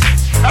advantage.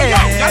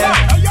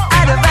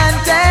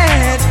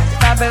 Advantage.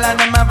 Babylon,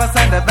 them have a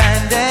sad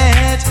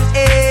advantage.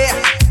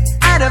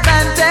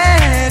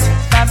 Advantage.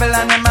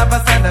 Babylon, them have a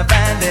sad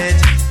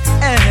advantage.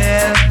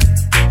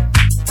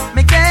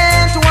 Me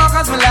can't walk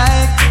as me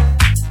like.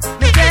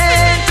 Me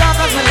can't talk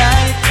as me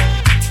like.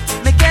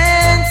 Me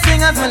can't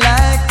sing as me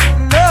like.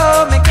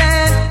 No, me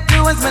can't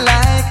do as me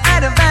like.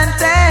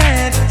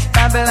 Advantage.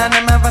 Babylon,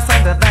 them have a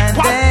sad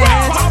advantage.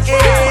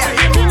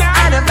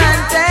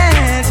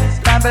 Advantage.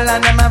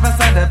 Babylon, them have a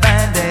sad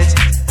advantage.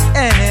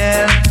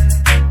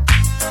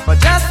 But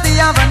just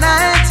the other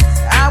night,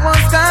 I was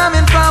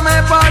coming from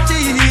a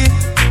party,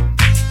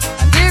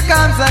 and here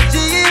comes a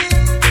jeep,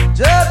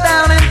 drove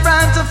down in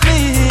front of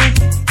me.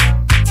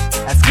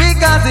 As quick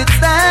as it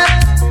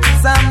stopped,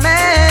 some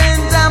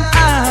men jumped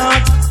out,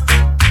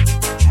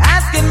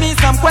 asking me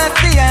some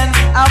questions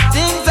of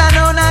things I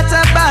know not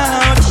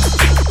about.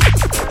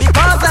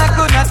 Because I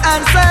could not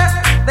answer,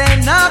 they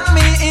knocked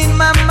me in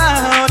my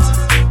mouth.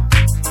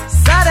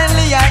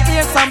 Suddenly I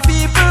hear some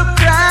people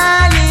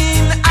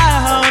crying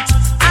out.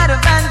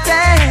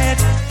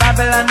 Advantage,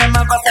 Babylon, them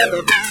have a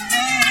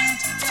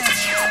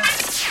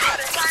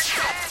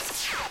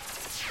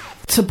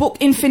To book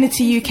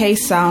Infinity UK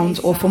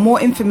Sound or for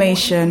more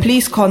information,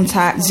 please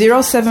contact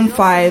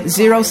 075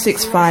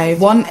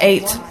 065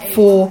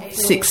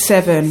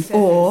 18467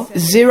 or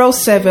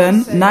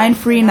 07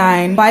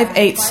 939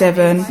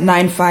 587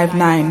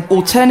 959.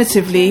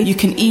 Alternatively, you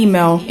can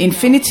email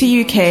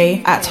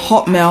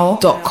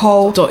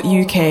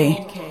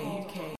infinityuk@hotmail.co.uk.